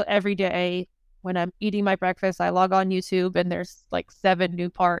I feel every day when I'm eating my breakfast, I log on YouTube and there's like 7 new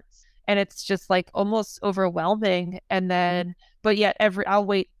parts. And it's just like almost overwhelming. And then, but yet I'll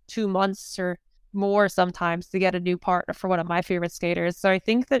wait 2 months or more sometimes to get a new part for one of my favorite skaters. So I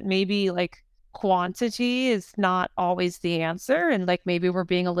think that maybe like quantity is not always the answer. And like maybe we're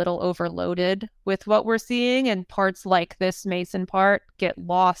being a little overloaded with what we're seeing, and parts like this Mason part get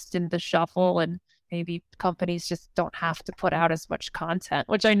lost in the shuffle, and maybe companies just don't have to put out as much content,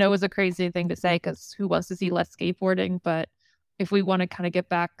 which I know is a crazy thing to say because who wants to see less skateboarding? But if we want to kind of get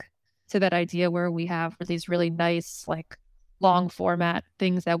back to that idea where we have these really nice like long format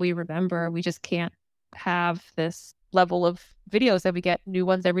things that we remember, we just can't have this level of videos that we get new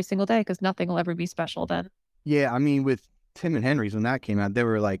ones every single day because nothing will ever be special then. Yeah, I mean, with Tim and Henry's, when that came out, they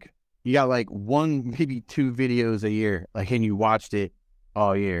were like, you got like 1, maybe 2 videos a year, like, and you watched it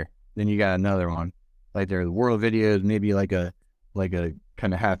all year. Then you got another one, like there's world videos, maybe like a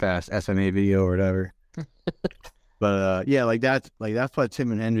kind of half-ass SMA video or whatever. But yeah, that's why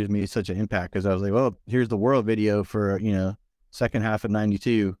Tim and Henry's made such an impact, because I was like, well, here's the world video for second half of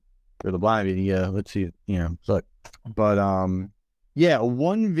 '92 for the blind video. Let's see, look. But yeah,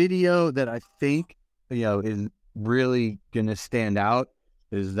 one video that I think is really gonna stand out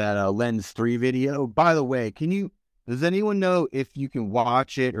is that Lens 3 video. By the way, does anyone know if you can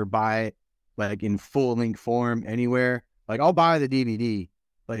watch it or buy it like in full length form anywhere? Like, I'll buy the DVD.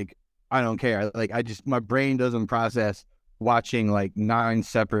 Like, I don't care. Like, my brain doesn't process watching like 9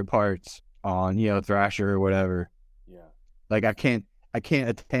 separate parts on Thrasher or whatever. Yeah. Like, I can't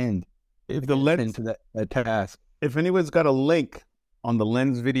attend to that task. If anyone's got a link on the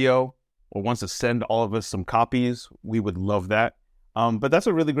Lens video or wants to send all of us some copies, we would love that. But that's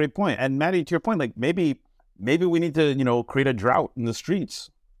a really great point. And Maddie, to your point, like maybe maybe we need to, create a drought in the streets.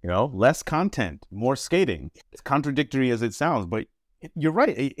 Less content, more skating. It's contradictory as it sounds, but you're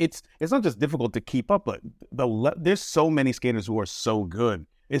right. It's not just difficult to keep up, but there's so many skaters who are so good.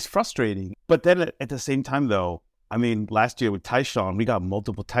 It's frustrating. But then at the same time, though, I mean, last year with Tyshawn, we got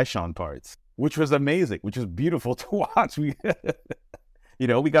multiple Tyshawn parts, which was amazing, which was beautiful to watch. We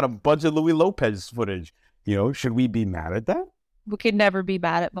got a bunch of Louis Lopez footage. Should we be mad at that? We could never be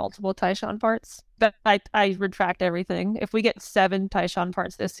mad at multiple Tyshawn parts. That I retract everything. If we get 7 Tyshawn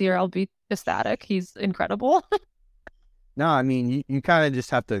parts this year, I'll be ecstatic. He's incredible. No, I mean, you kind of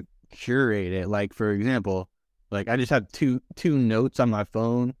just have to curate it. Like, for example, like I just have two notes on my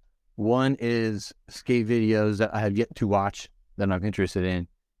phone. One is skate videos that I have yet to watch that I'm interested in.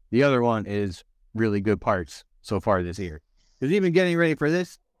 The other one is really good parts so far this year. Because even getting ready for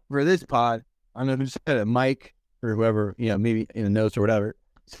this pod, I don't know who said it, Mike or whoever, maybe in the notes or whatever,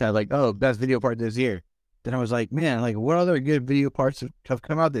 said like, oh, best video part this year. Then I was like, man, like what other good video parts have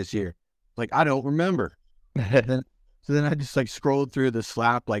come out this year? Like, I don't remember. So then I just like scrolled through the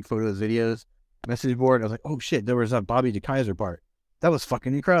Slap like photos, videos, message board. And I was like, oh shit, there was a Bobby DeKaiser part. That was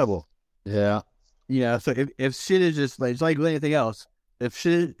fucking incredible. Yeah. So if shit is just like, it's like anything else, if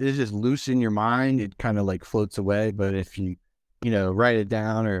shit is just loose in your mind, it kind of like floats away. But if you, write it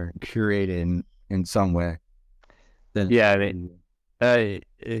down or curate it in some way, then. Yeah. I mean,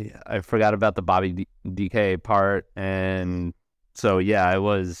 I forgot about the Bobby DK part. And so, yeah,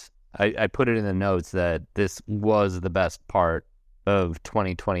 I put it in the notes that this was the best part of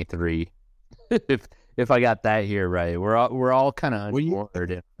 2023. if I got that here right, we're all kind of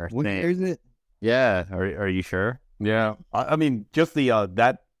unordered in our what thing. year is it? Yeah, are you sure? Yeah, I mean, just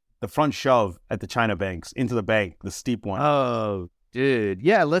the front shove at the China banks into the bank, the steep one. Oh, dude,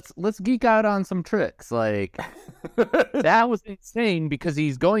 yeah. Let's geek out on some tricks. Like that was insane because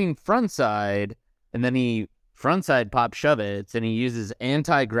he's going frontside and then he frontside pop shove it, and he uses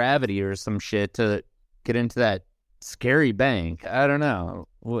anti-gravity or some shit to get into that scary bank. I don't know.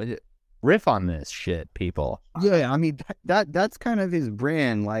 Riff on this shit, people. Yeah, I mean that's kind of his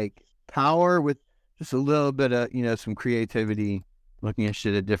brand, like power with just a little bit of some creativity, looking at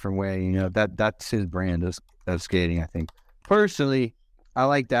shit a different way. That's his brand of skating. I think personally, I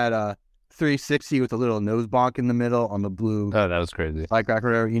like that 360 with a little nose bonk in the middle on the blue. Oh, that was crazy. Like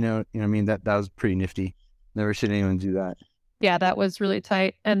whatever, what I mean. That was pretty nifty. Never seen anyone do that. Yeah, that was really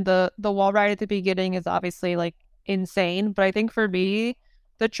tight. And the wall ride at the beginning is obviously like insane. But I think for me,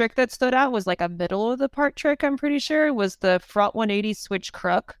 the trick that stood out was like a middle of the part trick, I'm pretty sure, was the front 180 switch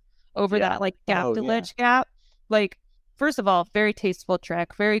crook over that like gap to ledge gap. Like, first of all, very tasteful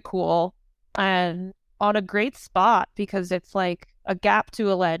trick, very cool. And on a great spot because it's like a gap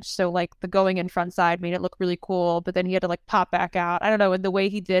to a ledge. So like the going in front side made it look really cool. But then he had to like pop back out. I don't know. And the way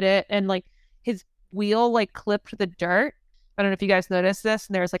he did it and like his wheel like clipped the dirt. I don't know if you guys noticed this,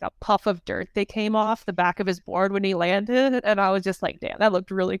 and there's like a puff of dirt that came off the back of his board when he landed, and I was just like, damn, that looked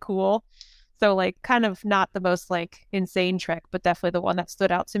really cool. So like kind of not the most like insane trick, but definitely the one that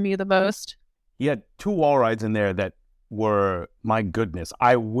stood out to me the most. He had 2 wall rides in there that were, my goodness,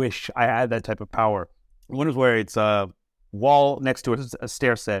 I wish I had that type of power. One is where it's a wall next to a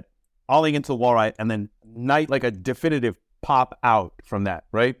stair set, olling into the wall ride, and then like a definitive pop out from that,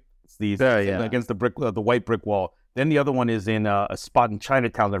 right? Against the white brick wall. Then the other one is in a spot in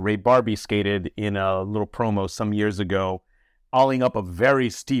Chinatown that Ray Barbie skated in a little promo some years ago, olling up a very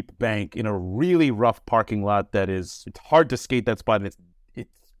steep bank in a really rough parking lot it's hard to skate that spot. And it's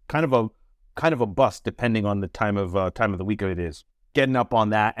kind of a bust depending on the time of the week it is. Getting up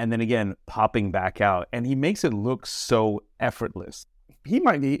on that and then again popping back out, and he makes it look so effortless. He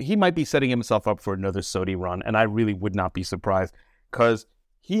might be setting himself up for another Sodi run, and I really would not be surprised because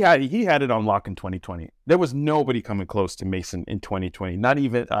he had it on lock in 2020. There was nobody coming close to Mason in 2020. Not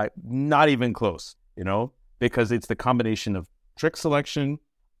even close, because it's the combination of trick selection,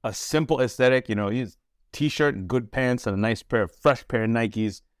 a simple aesthetic, he's t-shirt and good pants and a nice fresh pair of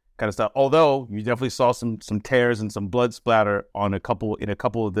Nikes kind of stuff. Although you definitely saw some tears and some blood splatter on a couple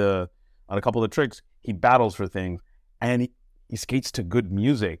of the tricks. He battles for things and he skates to good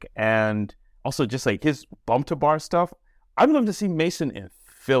music, and also just like his bump to bar stuff. I'd love to see Mason in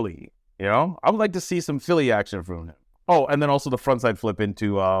Philly, I would like to see some Philly action from him. Oh, and then also the frontside flip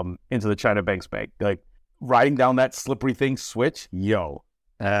into the China Banks bank, like riding down that slippery thing switch. Yo,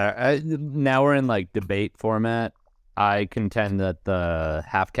 now we're in like debate format. I contend that the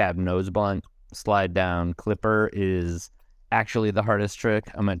half cab nose blunt slide down clipper is actually the hardest trick.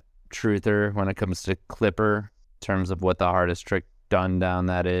 I'm a truther when it comes to clipper in terms of what the hardest trick done down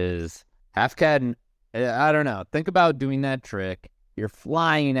that is. Half cab, I don't know. Think about doing that trick. You're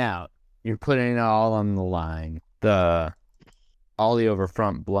flying out. you're putting it all on the line. The ollie over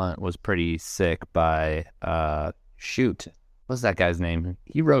front blunt was pretty sick by shoot. What's that guy's name?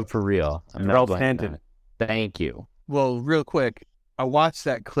 He rode for real. Ralph Hampton. Thank you. Well, real quick, I watched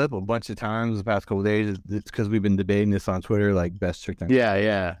that clip a bunch of times the past couple of days. It's because we've been debating this on Twitter, like best trick.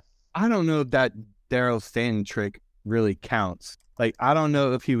 Yeah. I don't know if that Daryl Stanton trick really counts. Like, I don't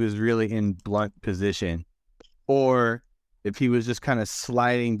know if he was really in blunt position or if he was just kind of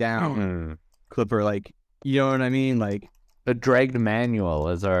sliding down Clipper. Like, you know what I mean? Like a dragged manual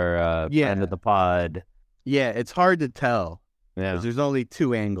is our end of the pod. Yeah, it's hard to tell. Yeah, there's only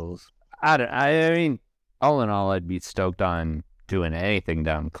two angles. I mean, all in all, I'd be stoked on doing anything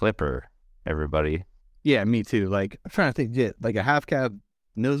down Clipper. Everybody. Yeah, me too. Like, I'm trying to think, like a half cab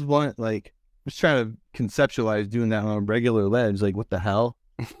nose blunt. Like, I'm just trying to conceptualize doing that on a regular ledge. Like, what the hell?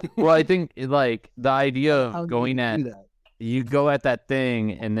 Well, I think like the idea of going at you go at that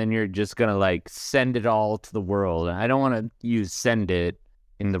thing and then you're just gonna like send it all to the world. And I don't want to use send it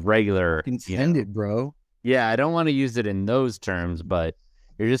in the regular. You can send it, bro. Yeah, I don't want to use it in those terms, but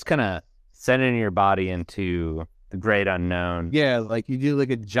you're just kind of sending your body into the great unknown. Yeah, like you do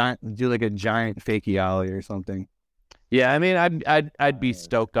like a giant fakey ollie or something. Yeah, I mean, I'd be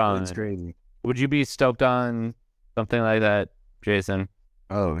stoked on. That's crazy. Would you be stoked on something like that, Jason?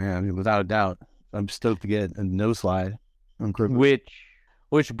 Oh yeah, I mean, without a doubt, I'm stoked to get a no slide on Clipper.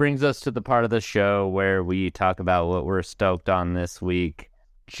 Which brings us to the part of the show where we talk about what we're stoked on this week.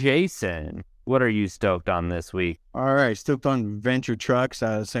 Jason, what are you stoked on this week? All right, stoked on Venture Trucks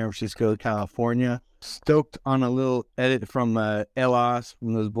out of San Francisco, California. Stoked on a little edit from Elos,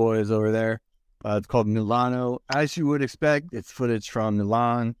 from those boys over there. It's called Milano. As you would expect, it's footage from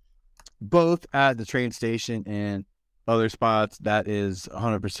Milan, both at the train station and other spots. That is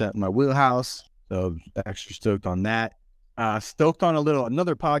 100% my wheelhouse. So extra stoked on that. Stoked on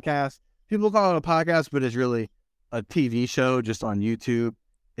another podcast. People call it a podcast, but it's really a TV show just on YouTube.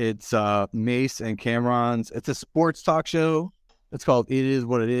 It's Mace and Cameron's. It's a sports talk show. It's called It Is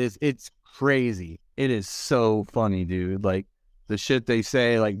What It Is. It's crazy. It is so funny, dude. Like, the shit they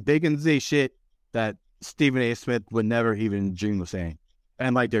say, like, they can say shit that Stephen A. Smith would never even dream of saying.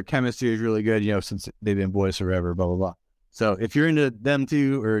 And, like, their chemistry is really good, you know, since they've been boys forever, blah, blah, blah. So if you're into them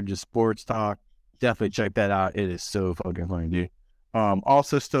two or just sports talk, definitely check that out. It is so fucking funny, dude.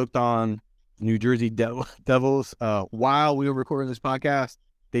 Also stoked on New Jersey Devils. While we were recording this podcast,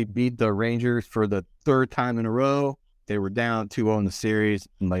 they beat the Rangers for the third time in a row. They were down 2-0 in the series.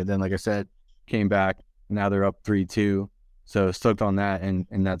 And like I said, came back. Now they're up 3-2. So stoked on that and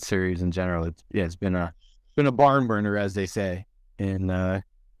that series in general. It's been a barn burner, as they say in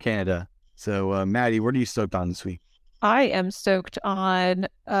Canada. So Maddie, what are you stoked on this week? I am stoked on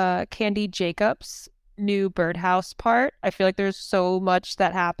Candy Jacobs' new birdhouse part. I feel like there's so much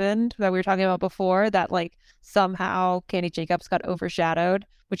that happened that we were talking about before that like somehow Candy Jacobs got overshadowed,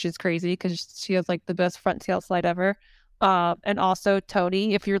 which is crazy because she has like the best front tail slide ever. And also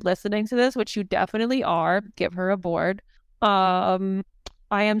Tony, if you're listening to this, which you definitely are, give her a board. I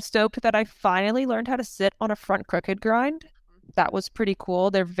am stoked that I finally learned how to sit on a front crooked grind. That was pretty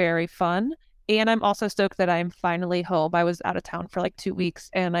cool. They're very fun. And I'm also stoked that I'm finally home. I was out of town for like 2 weeks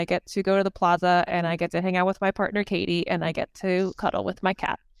and I get to go to the plaza and I get to hang out with my partner, Katie, and I get to cuddle with my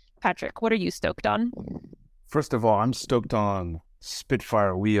cat. Patrick, what are you stoked on? First of all, I'm stoked on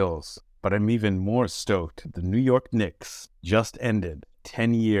Spitfire wheels, but I'm even more stoked. The New York Knicks just ended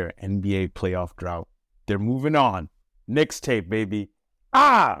 10-year NBA playoff drought. They're moving on. Knicks tape, baby.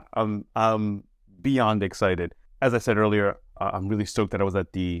 I'm beyond excited. As I said earlier, I'm really stoked that I was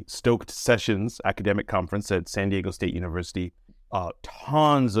at the Stoked Sessions academic conference at San Diego State University.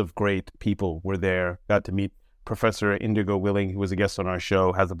 Tons of great people were there. Got to meet Professor Indigo Willing, who was a guest on our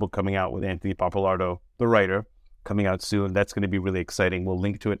show, has a book coming out with Anthony Papalardo, the writer, coming out soon. That's going to be really exciting. We'll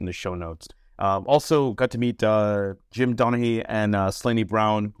link to it in the show notes. Also got to meet Jim Donaghy and Slaney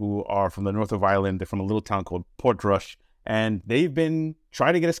Brown, who are from the north of Ireland. They're from a little town called Portrush. And they've been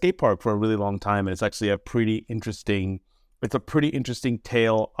trying to get a skate park for a really long time. And it's actually a pretty interesting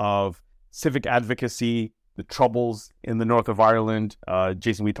tale of civic advocacy, the troubles in the north of Ireland.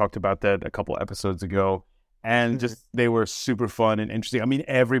 Jason, we talked about that a couple episodes ago. And just they were super fun and interesting. I mean,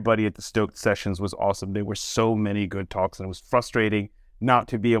 everybody at the Stoked Sessions was awesome. There were so many good talks, and it was frustrating not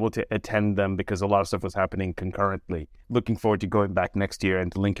to be able to attend them because a lot of stuff was happening concurrently. Looking forward to going back next year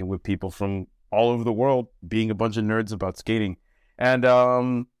and to linking with people from all over the world, being a bunch of nerds about skating. And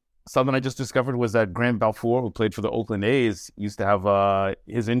something I just discovered was that Grant Balfour, who played for the Oakland A's, used to have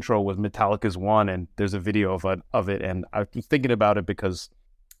his intro was Metallica's One, and there's a video of it. And I was thinking about it because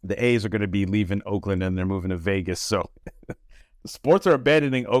the A's are going to be leaving Oakland and they're moving to Vegas. So sports are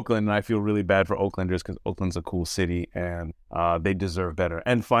abandoning Oakland, and I feel really bad for Oaklanders because Oakland's a cool city and they deserve better.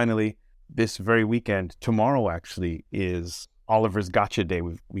 And finally, this very weekend, tomorrow actually, is Oliver's Gotcha Day.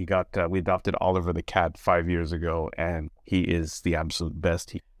 We adopted Oliver the cat 5 years ago, and he is the absolute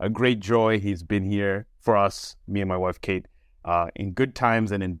best. A great joy. He's been here for us, me and my wife Kate, in good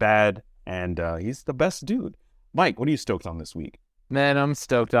times and in bad, and he's the best dude. Mike, what are you stoked on this week? Man, I'm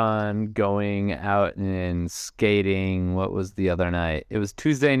stoked on going out and skating. What was the other night? It was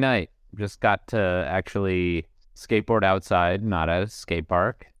Tuesday night. Just got to actually skateboard outside, not at a skate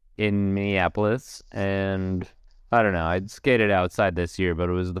park in Minneapolis. And I don't know, I'd skated outside this year, but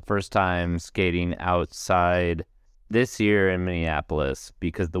it was the first time skating outside this year in Minneapolis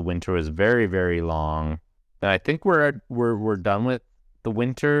because the winter was very, very long. And I think we're done with the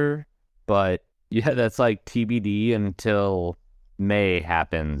winter, but yeah, that's like TBD until May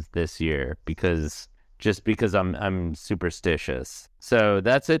happens this year because I'm superstitious. So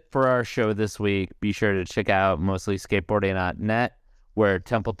that's it for our show this week. Be sure to check out mostlyskateboarding.net, where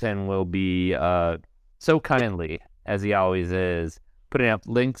Templeton will be so kindly, as he always is, putting up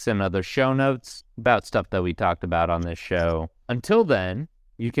links and other show notes about stuff that we talked about on this show. Until then,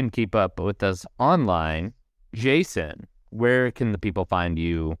 you can keep up with us online. Jason, where can the people find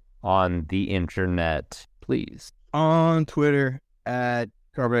you on the internet, please? On Twitter at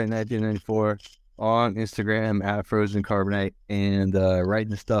Carbonite1994, on Instagram at Frozen Carbonite, and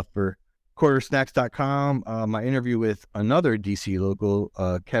writing stuff for quartersnacks.com. My interview with another DC local,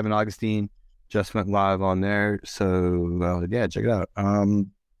 Kevin Augustine, just went live on there. So yeah, check it out.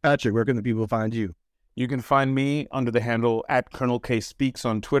 Patrick, where can the people find you? You can find me under the handle at Colonel K Speaks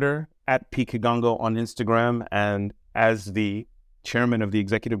on Twitter, at P Kigongo on Instagram, and as the chairman of the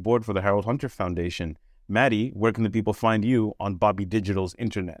executive board for the Harold Hunter Foundation. Maddie, where can the people find you on Bobby Digital's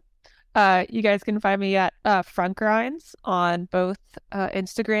internet? You guys can find me at Front Grinds on both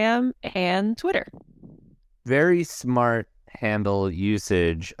Instagram and Twitter. Very smart handle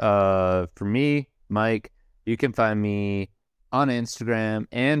usage. For me, Mike, you can find me on Instagram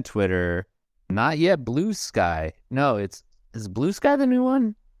and Twitter. Not yet Blue Sky. No, is Blue Sky the new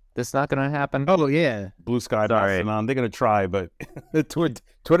one? That's not going to happen? Oh, yeah. Blue Sky. Sorry. They're going to try, but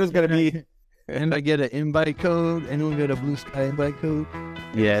Twitter's going to be... And I get an invite code. Anyone get a Blue Sky invite code?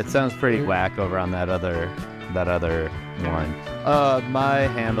 Yeah, it sounds pretty whack over on that other one. My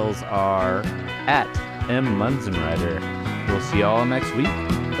handles are at Munzenrider. We'll see y'all next week.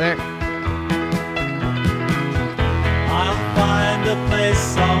 There. I'll find a place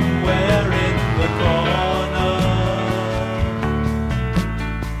somewhere in the corner.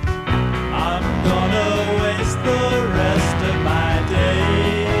 I'm gonna waste the rest of my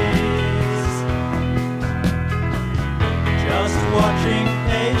days just watching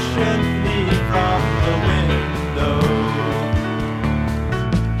patiently from the window,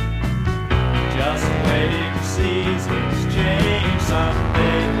 just waiting seasons change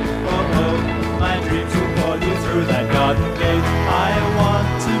someday. Oh no, my dreams will call you through that garden gate. I want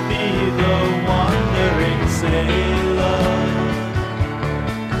to be the wandering sailor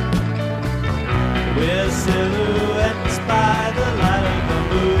with silhouettes by the light of the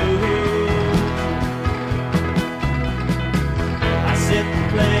moon. I sit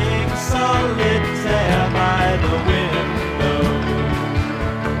playing solitaire by the window,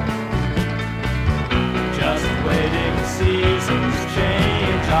 just waiting seasons change.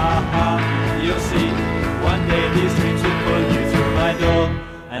 You'll see, one day these dreams will pull you through my door,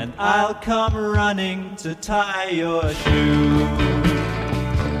 and I'll come running to tie your shoe.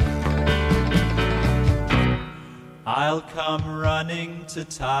 I'll come running to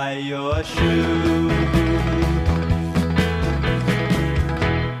tie your shoe.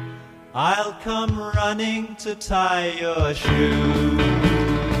 I'll come running to tie your shoe.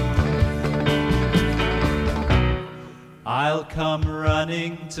 I'll come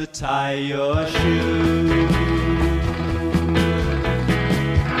running to tie your shoe.